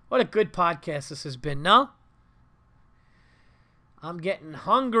 What a good podcast this has been, no? I'm getting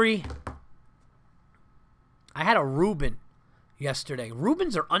hungry. I had a Reuben yesterday.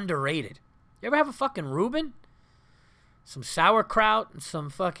 Reubens are underrated. You ever have a fucking Reuben? Some sauerkraut and some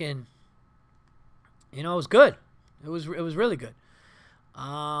fucking, it was good. It was really good.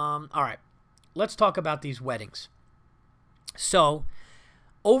 All right. Let's talk about these weddings. So,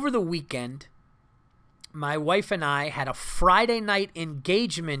 over the weekend, my wife and I had a Friday night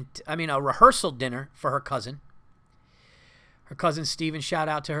a rehearsal dinner for her cousin. Her cousin Steven, shout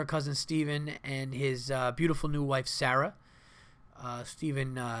out to her cousin Steven and his beautiful new wife, Sarah.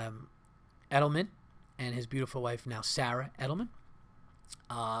 Steven Edelman and his beautiful wife, now Sarah Edelman.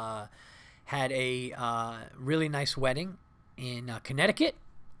 Had a really nice wedding in Connecticut.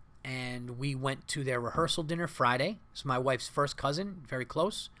 And we went to their rehearsal dinner Friday. It's my wife's first cousin, very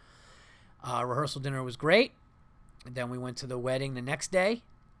close. Rehearsal dinner was great. And then we went to the wedding the next day.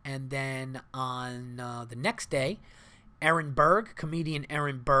 And then on the next day, Aaron Berg, comedian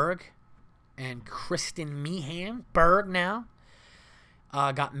Aaron Berg, and Kristen Meehan, Berg now,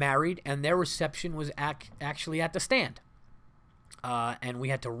 got married, and their reception was actually at the Stand. And we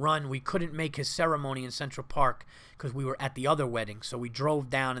had to run. We couldn't make his ceremony in Central Park because we were at the other wedding. So we drove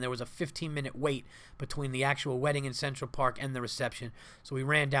down, and there was a 15-minute wait between the actual wedding in Central Park and the reception. So we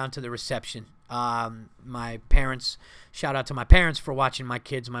ran down to the reception. My parents, shout out to my parents for watching my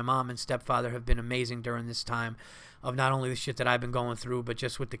kids. My mom and stepfather have been amazing during this time of not only the shit that I've been going through, but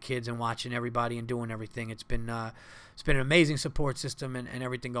just with the kids and watching everybody and doing everything. It's been an amazing support system and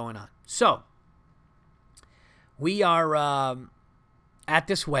everything going on. So we are at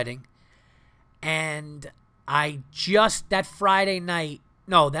this wedding, and that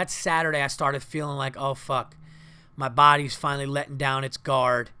Saturday, I started feeling like, oh, fuck, my body's finally letting down its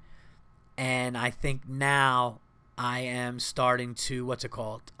guard, and I think now I am starting to,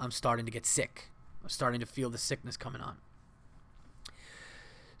 I'm starting to get sick. I'm starting to feel the sickness coming on.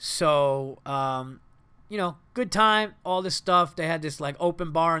 So, good time, all this stuff. They had this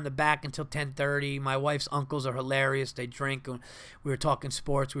open bar in the back until 10:30. My wife's uncles are hilarious. They drink. And we were talking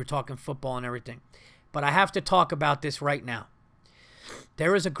sports. We were talking football and everything. But I have to talk about this right now.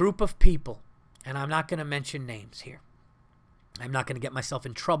 There is a group of people, and I'm not going to mention names here. I'm not going to get myself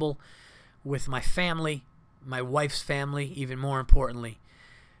in trouble with my family, my wife's family, even more importantly.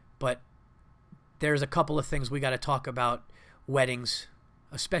 But there's a couple of things we got to talk about weddings,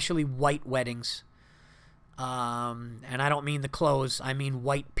 especially white weddings. And I don't mean the clothes. I mean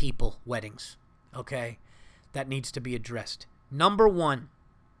white people weddings. Okay? That needs to be addressed. Number one,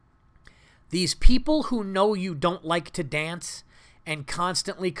 these people who know you don't like to dance and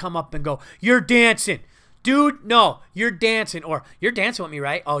constantly come up and go, "You're dancing. Dude, no, you're dancing." Or, "You're dancing with me,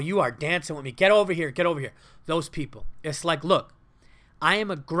 right? Oh, you are dancing with me. Get over here. Get over here." Those people. It's like, look, I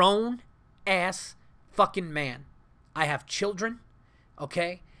am a grown ass fucking man. I have children,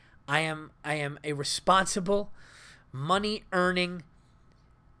 okay? I am a responsible, money-earning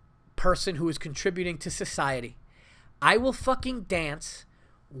person who is contributing to society. I will fucking dance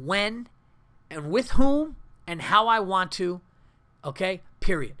when and with whom and how I want to, okay?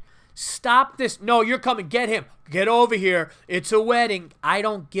 Period. Stop this. No, you're coming. Get him. Get over here. It's a wedding. I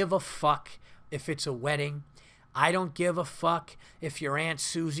don't give a fuck if it's a wedding. I don't give a fuck if your Aunt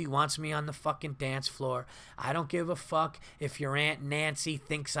Susie wants me on the fucking dance floor. I don't give a fuck if your Aunt Nancy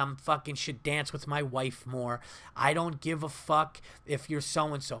thinks I'm fucking should dance with my wife more. I don't give a fuck if you're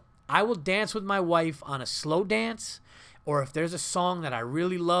so-and-so. I will dance with my wife on a slow dance, or if there's a song that I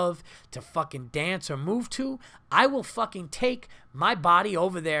really love to fucking dance or move to, I will fucking take my body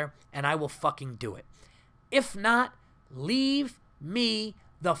over there and I will fucking do it. If not, leave me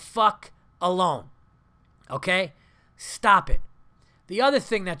the fuck alone. Okay? Stop it. The other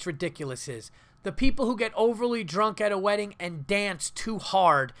thing that's ridiculous is the people who get overly drunk at a wedding and dance too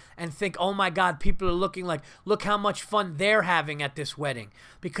hard and think, "Oh my God, people are looking like, look how much fun they're having at this wedding,"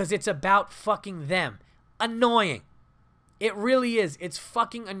 because it's about fucking them. Annoying. It really is. It's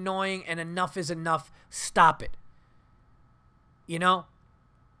fucking annoying, and enough is enough. Stop it. You know?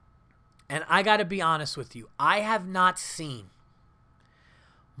 And I gotta be honest with you. I have not seen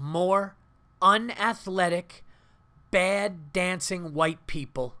more unathletic, bad dancing white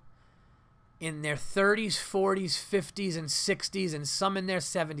people in their 30s, 40s, 50s, and 60s, and some in their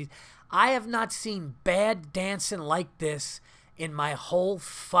 70s. I have not seen bad dancing like this in my whole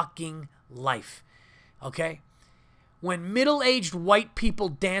fucking life. Okay? When middle-aged white people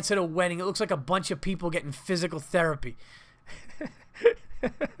dance at a wedding, it looks like a bunch of people getting physical therapy.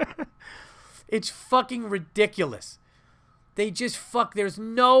 It's fucking ridiculous. They just there's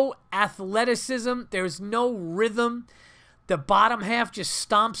no athleticism. There's no rhythm. The bottom half just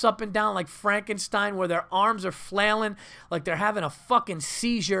stomps up and down like Frankenstein, where their arms are flailing like they're having a fucking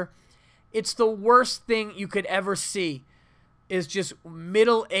seizure. It's the worst thing you could ever see, is just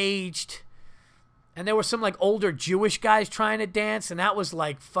middle-aged. And there were some like older Jewish guys trying to dance, and that was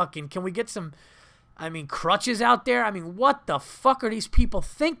like fucking, can we get some, crutches out there? What the fuck are these people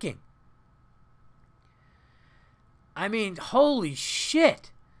thinking? Holy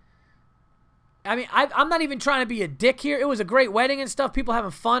shit. I'm not even trying to be a dick here. It was a great wedding and stuff. People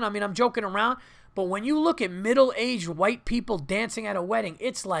having fun. I'm joking around. But when you look at middle-aged white people dancing at a wedding,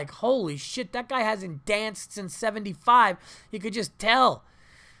 it's like, holy shit, that guy hasn't danced since 75. You could just tell.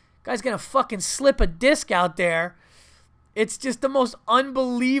 Guy's going to fucking slip a disc out there. It's just the most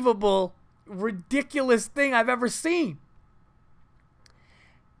unbelievable, ridiculous thing I've ever seen.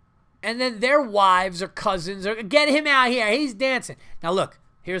 And then their wives or cousins are, get him out here. He's dancing. Now, look,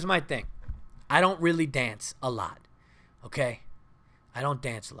 here's my thing. I don't really dance a lot, okay? I don't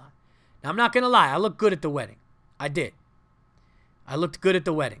dance a lot. Now, I'm not going to lie. I looked good at the wedding. I did. I looked good at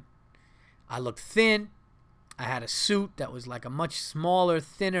the wedding. I looked thin. I had a suit that was like a much smaller,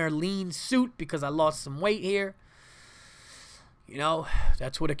 thinner, lean suit because I lost some weight here. You know,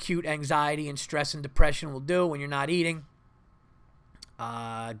 that's what acute anxiety and stress and depression will do when you're not eating.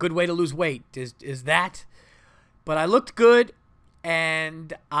 Good way to lose weight is that. But I looked good,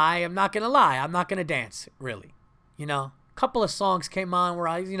 and I am not going to lie. I'm not going to dance, really. A couple of songs came on where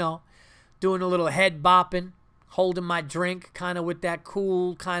I, doing a little head bopping, holding my drink, kind of with that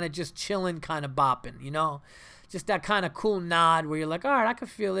cool, kind of just chilling kind of bopping, Just that kind of cool nod where you're like, all right, I can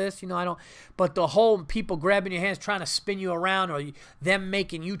feel this, I don't. But the whole people grabbing your hands, trying to spin you around, or them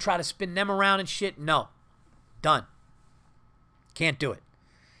making you try to spin them around and shit, no. Done. Can't do it.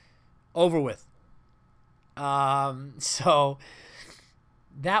 Over with. So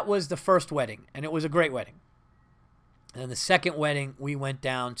that was the first wedding, and it was a great wedding. And then the second wedding, we went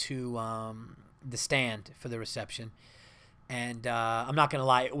down to the stand for the reception. And I'm not going to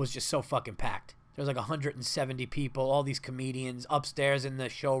lie, it was just so fucking packed. There was like 170 people, all these comedians, upstairs in the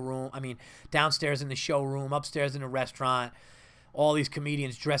showroom. Downstairs in the showroom, upstairs in the restaurant. All these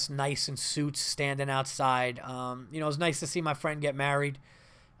comedians dressed nice in suits, standing outside. It was nice to see my friend get married.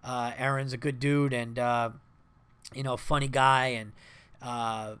 Aaron's a good dude and, funny guy. And,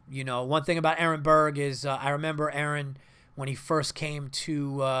 one thing about Aaron Berg is I remember Aaron, when he first came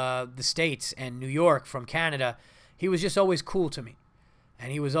to the States and New York from Canada, he was just always cool to me.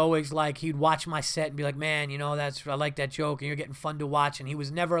 And he was always like, he'd watch my set and be like, man, I like that joke and you're getting fun to watch. And he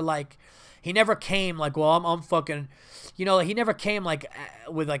was never like, he never came like, well, I'm fucking, he never came like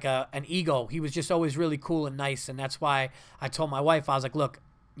with like an ego. He was just always really cool and nice. And that's why I told my wife, I was like, look,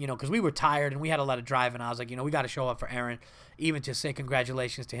 because we were tired and we had a lot of driving. I was like, we got to show up for Aaron, even to say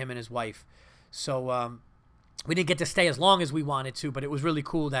congratulations to him and his wife. So we didn't get to stay as long as we wanted to, but it was really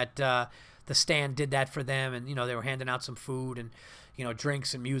cool that the stand did that for them. And, they were handing out some food and,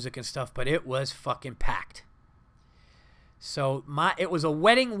 drinks and music and stuff, but it was fucking packed. So it was a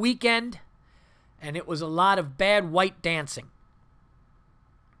wedding weekend, and it was a lot of bad white dancing.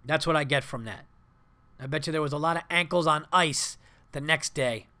 That's what I get from that. I bet you there was a lot of ankles on ice the next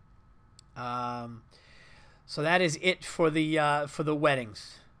day. So that is it for the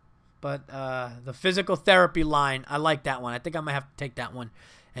weddings. But the physical therapy line, I like that one. I think I might have to take that one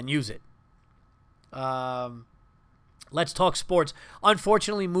and use it. Let's talk sports.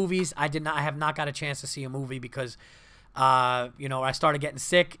 Unfortunately, movies. I have not got a chance to see a movie because, I started getting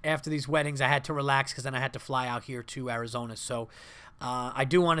sick after these weddings. I had to relax because then I had to fly out here to Arizona. So I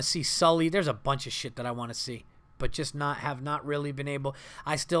do want to see Sully. There's a bunch of shit that I want to see, but just have not really been able.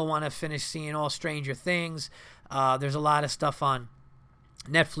 I still want to finish seeing all Stranger Things. There's a lot of stuff on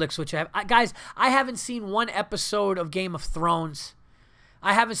Netflix, which guys, I haven't seen one episode of Game of Thrones.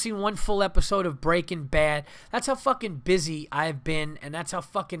 I haven't seen one full episode of Breaking Bad. That's how fucking busy I've been, and that's how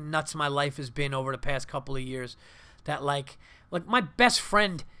fucking nuts my life has been over the past couple of years. That like my best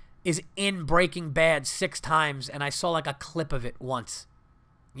friend is in Breaking Bad 6 times, and I saw like a clip of it once.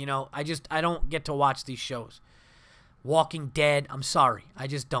 I don't get to watch these shows. Walking Dead, I'm sorry. I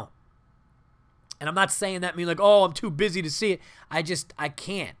just don't. And I'm not saying that mean like, oh, I'm too busy to see it. I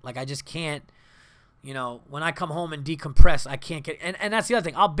can't. I just can't. When I come home and decompress, I can't get... And that's the other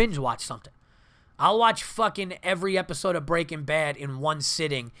thing. I'll binge watch something. I'll watch fucking every episode of Breaking Bad in one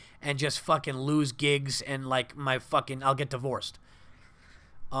sitting and just fucking lose gigs and like I'll get divorced.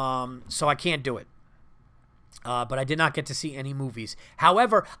 So I can't do it. But I did not get to see any movies.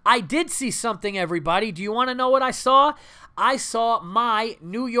 However, I did see something, everybody. Do you want to know what I saw? I saw my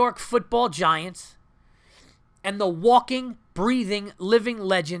New York Football Giants and the walking, breathing, living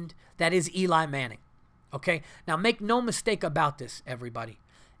legend that is Eli Manning. Okay? Now, make no mistake about this, everybody.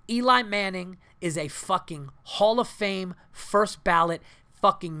 Eli Manning is a fucking Hall of Fame, first ballot,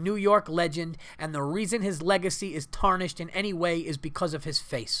 fucking New York legend, and the reason his legacy is tarnished in any way is because of his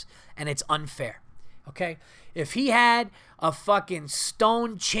face, and it's unfair. Okay? If he had a fucking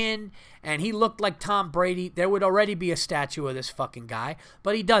stone chin and he looked like Tom Brady, there would already be a statue of this fucking guy,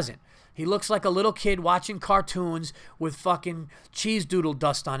 but he doesn't. He looks like a little kid watching cartoons with fucking cheese doodle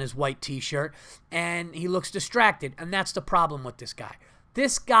dust on his white t-shirt, and he looks distracted, and that's the problem with this guy.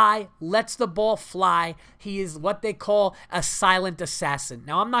 This guy lets the ball fly. He is what they call a silent assassin.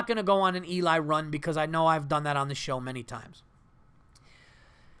 Now, I'm not going to go on an Eli run because I know I've done that on the show many times.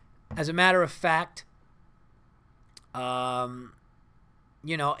 As a matter of fact, by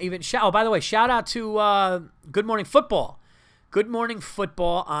the way, shout out to Good Morning Football. Good Morning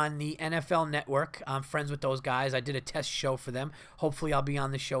Football on the NFL Network. I'm friends with those guys. I did a test show for them. Hopefully I'll be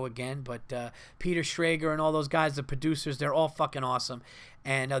on the show again. But Peter Schrager and all those guys, the producers, they're all fucking awesome.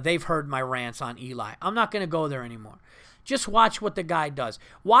 And they've heard my rants on Eli. I'm not going to go there anymore. Just watch what the guy does.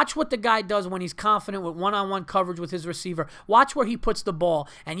 Watch what the guy does when he's confident with one-on-one coverage with his receiver. Watch where he puts the ball,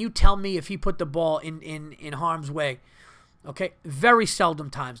 and you tell me if he put the ball in harm's way. Okay? Very seldom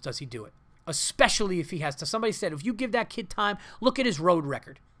times does he do it. Especially if he has to. Somebody said, if you give that kid time, look at his road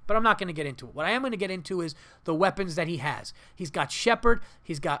record. But I'm not going to get into it. What I am going to get into is the weapons that he has. He's got Shepard.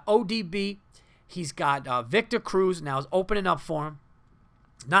 He's got ODB. He's got Victor Cruz. Now is opening up for him.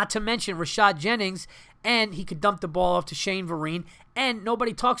 Not to mention Rashad Jennings. And he could dump the ball off to Shane Vereen. And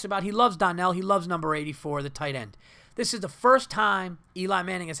nobody talks about, he loves Donnell. He loves number 84, the tight end. This is the first time Eli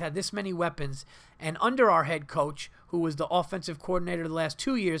Manning has had this many weapons. And under our head coach, who was the offensive coordinator the last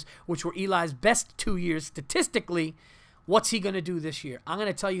 2 years, which were Eli's best 2 years statistically, what's he going to do this year? I'm going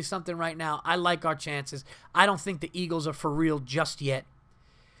to tell you something right now. I like our chances. I don't think the Eagles are for real just yet.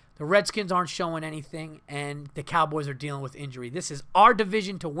 The Redskins aren't showing anything, and the Cowboys are dealing with injury. This is our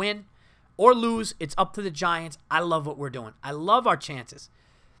division to win or lose. It's up to the Giants. I love what we're doing. I love our chances.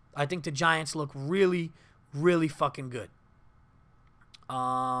 I think the Giants look really, really fucking good.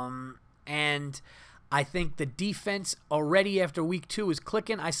 And I think the defense already after week 2 is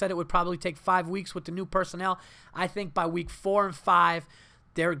clicking. I said it would probably take 5 weeks with the new personnel. I think by week 4 and 5,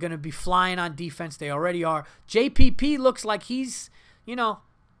 they're going to be flying on defense. They already are. JPP looks like he's,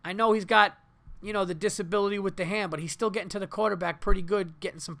 I know he's got, the disability with the hand, but he's still getting to the quarterback pretty good,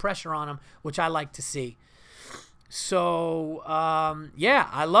 getting some pressure on him, which I like to see. So,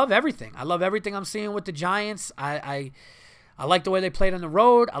 I love everything. I love everything I'm seeing with the Giants. I like the way they played on the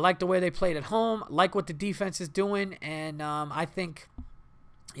road. I like the way they played at home. I like what the defense is doing. And I think,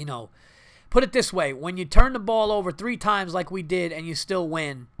 put it this way. When you turn the ball over 3 times like we did and you still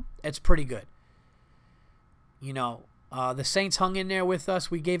win, it's pretty good. The Saints hung in there with us.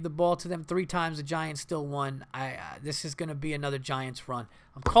 We gave the ball to them 3 times. The Giants still won. This is going to be another Giants run.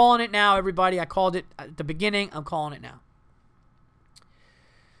 I'm calling it now, everybody. I called it at the beginning. I'm calling it now.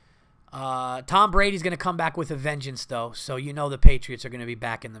 Tom Brady's going to come back with a vengeance, though, so the Patriots are going to be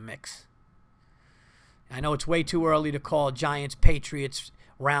back in the mix. I know it's way too early to call Giants-Patriots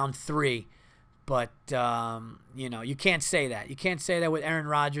round 3, but, you can't say that. You can't say that with Aaron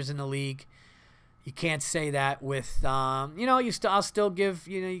Rodgers in the league. You can't say that with, I'll still give,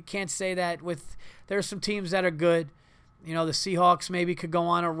 you can't say that with, there's some teams that are good. The Seahawks maybe could go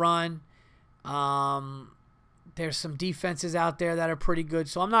on a run. There's some defenses out there that are pretty good.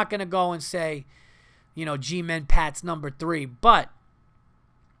 So I'm not going to go and say, G-Men Pat's number 3, but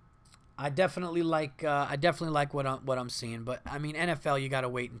I definitely like what I'm seeing. But I mean, NFL, you got to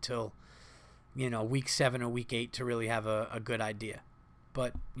wait until, week 7 or week 8 to really have a good idea.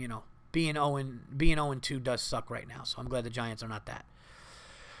 But, being 0-2 does suck right now. So I'm glad the Giants are not that.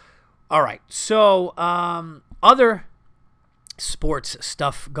 All right. So, other sports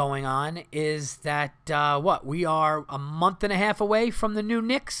stuff going on is that we are a month and a half away from the new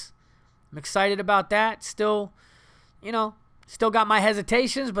Knicks. I'm excited about that. Still got my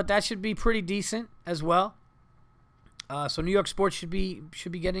hesitations, but that should be pretty decent as well. So New York sports should be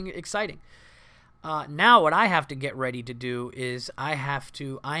getting exciting. Now what I have to get ready to do is I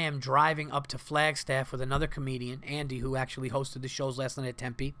am driving up to Flagstaff with another comedian, Andy, who actually hosted the shows last night at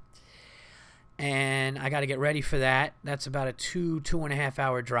Tempe. and I got to get ready for that. That's about a 2.5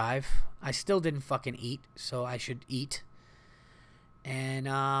 hour drive. I still didn't fucking eat, so I should eat. And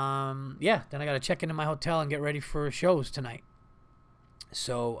yeah, then I got to check into my hotel and get ready for shows tonight.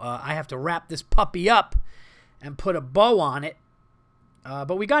 So I have to wrap this puppy up and put a bow on it.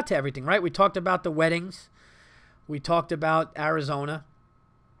 But we got to everything, right? We talked about the weddings. We talked about Arizona.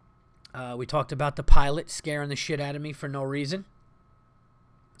 We talked about the pilot scaring the shit out of me for no reason.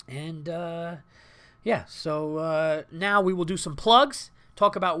 And yeah, so now we will do some plugs,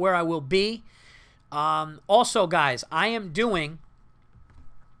 talk about where I will be. Also, guys, I am doing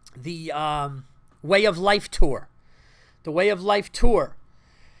the Way of Life Tour. The Way of Life Tour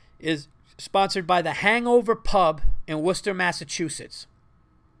is sponsored by the Hangover Pub in Worcester, Massachusetts.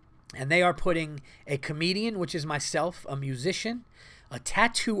 And they are putting a comedian, which is myself, a musician, a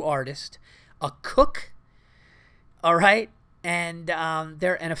tattoo artist, a cook, all right, and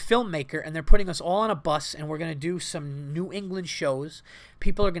they're a filmmaker, and they're putting us all on a bus, and we're going to do some New England shows.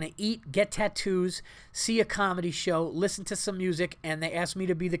 People are going to eat, get tattoos, see a comedy show, listen to some music, and they asked me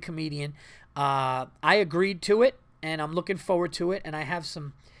to be the comedian. I agreed to it, and I'm looking forward to it, and I have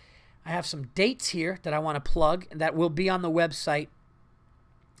some dates here that I want to plug that will be on the website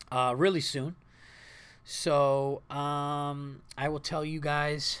really soon. So I will tell you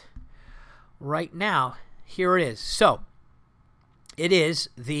guys right now. Here it is. So it is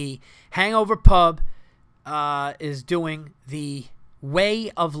the Hangover Pub is doing the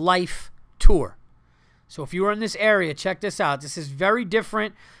Way of Life Tour. So if you are in this area, check this out. This is very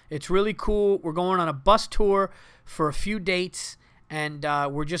different. It's really cool. We're going on a bus tour for a few dates, and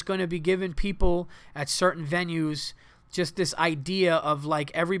we're just going to be giving people at certain venues just this idea of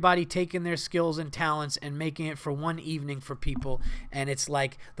like everybody taking their skills and talents and making it for one evening for people. And it's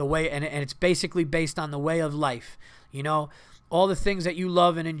like the way, and it's basically based on the way of life, you know, all the things that you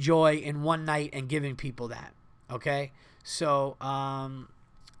love and enjoy in one night and giving people that. Okay. So,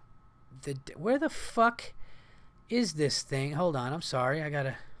 where the fuck is this thing? Hold on. I'm sorry.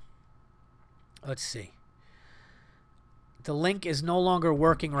 Let's see. The link is no longer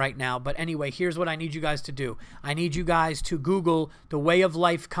working right now, but anyway, here's what I need you guys to do. I need you guys to Google the Way of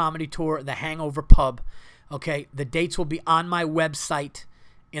Life Comedy Tour, the Hangover Pub. Okay, the dates will be on my website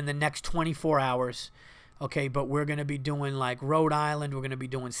in the next 24 hours. Okay, but we're going to be doing like Rhode Island. We're going to be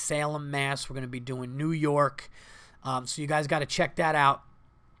doing Salem, Mass. We're going to be doing New York. So you guys got to check that out.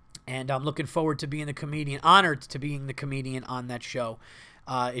 And I'm looking forward to being the comedian, honored to being the comedian on that show.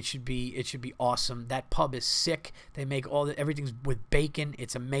 It should be awesome. That pub is sick. They make everything's with bacon.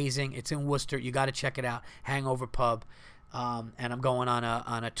 It's amazing. It's in Worcester. You got to check it out. Hangover Pub. And I'm going on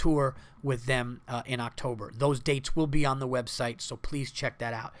a tour with them in October. Those dates will be on the website, so please check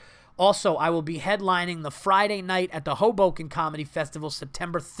that out. Also, I will be headlining the Friday night at the Hoboken Comedy Festival,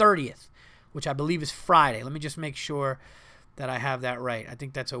 September 30th, which I believe is Friday. Let me just make sure that I have that right. I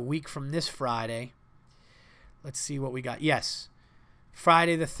think that's a week from this Friday. Let's see what we got. Yes.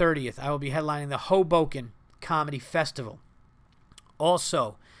 Friday the 30th, I will be headlining the Hoboken Comedy Festival.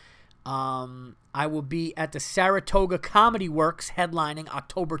 Also, I will be at the Saratoga Comedy Works headlining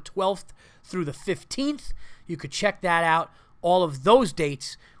October 12th through the 15th. You could check that out. All of those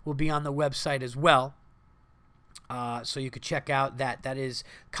dates will be on the website as well. So you could check out that. That is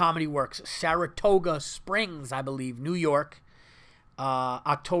Comedy Works, Saratoga Springs, I believe, New York,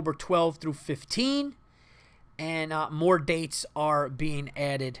 October 12 through 15. And more dates are being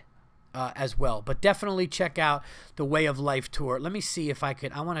added as well. But definitely check out the Way of Life Tour. Let me see if I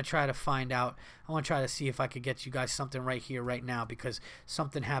could. I want to try to find out. I want to try to see if I could get you guys something right here, right now, because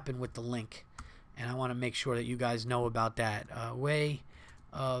something happened with the link. And I want to make sure that you guys know about that. Way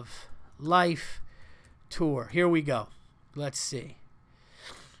of Life Tour. Here we go. Let's see.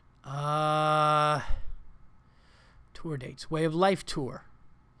 Tour dates. Way of Life Tour.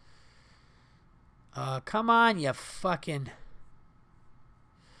 Come on, you fucking...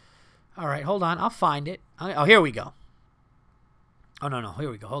 All right, hold on. I'll find it. Oh, here we go. Oh, no. Here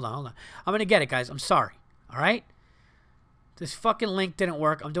we go. Hold on. I'm going to get it, guys. I'm sorry. All right? This fucking link didn't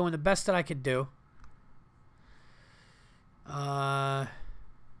work. I'm doing the best that I could do. No.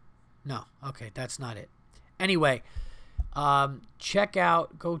 Okay, that's not it. Anyway, check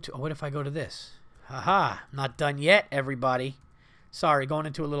out... what if I go to this? Haha. Not done yet, everybody. Sorry, going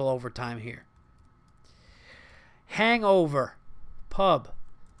into a little overtime here. Hangover Pub.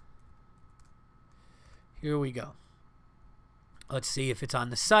 Here we go. Let's see if it's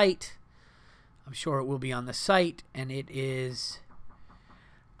on the site. I'm sure it will be on the site. And it is...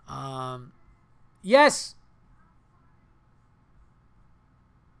 yes!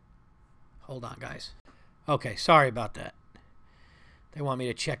 Hold on, guys. Okay, sorry about that. They want me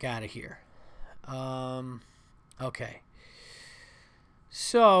to check out of here. Okay.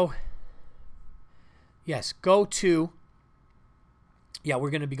 So, yes, go to... Yeah,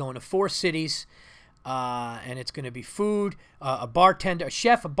 we're going to be going to 4 cities, and it's going to be food, a bartender, a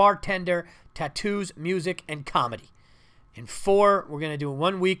chef, a bartender, tattoos, music, and comedy. In 4, we're going to do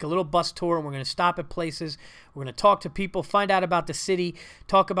 1 week, a little bus tour, and we're going to stop at places. We're going to talk to people, find out about the city,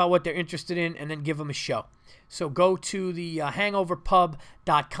 talk about what they're interested in, and then give them a show. So go to the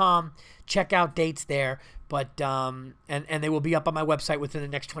hangoverpub.com, check out dates there, but and they will be up on my website within the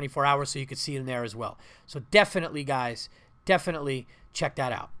next 24 hours, so you can see them there as well. So definitely, guys, definitely check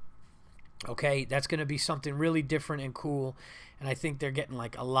that out. Okay, that's going to be something really different and cool, and I think they're getting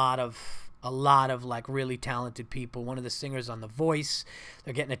like a lot of like really talented people. One of the singers on The Voice.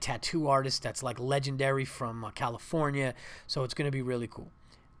 They're getting a tattoo artist that's like legendary from California, so it's going to be really cool.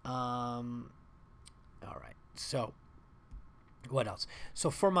 All right, so what else? So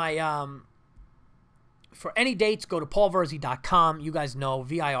for my for any dates, go to paulverzi.com. You guys know,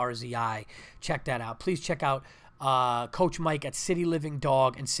 VIRZI. Check that out. Please check out Coach Mike at City Living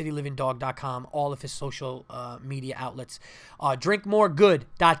Dog and citylivingdog.com, all of his social media outlets.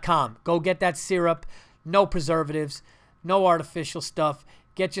 Drinkmoregood.com. Go get that syrup. No preservatives, no artificial stuff.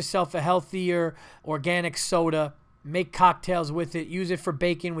 Get yourself a healthier organic soda. Make cocktails with it. Use it for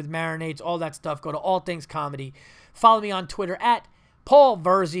bacon with marinades, all that stuff. Go to All Things Comedy. Follow me on Twitter at Paul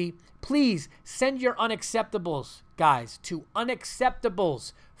Verzi. Please send your unacceptables, guys, to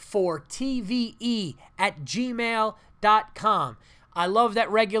unacceptablesfortve@gmail.com. I love that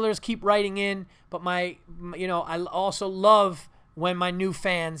regulars keep writing in, but I also love when my new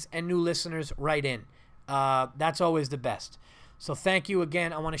fans and new listeners write in. That's always the best. So thank you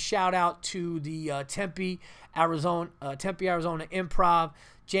again. I want to shout out to the Tempe, Arizona Improv,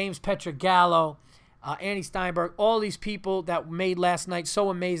 James Petrogallo, Annie Steinberg, all these people that made last night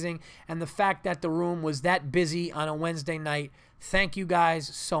so amazing, and the fact that the room was that busy on a Wednesday night. Thank you guys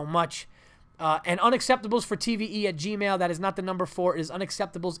so much. And unacceptables for TVE@gmail. That is not the number 4. It is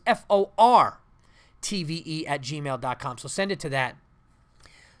unacceptables, FORTVE@gmail.com. So send it to that.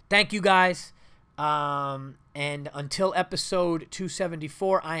 Thank you guys. And until episode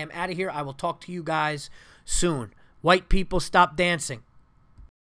 274, I am out of here. I will talk to you guys soon. White people, stop dancing.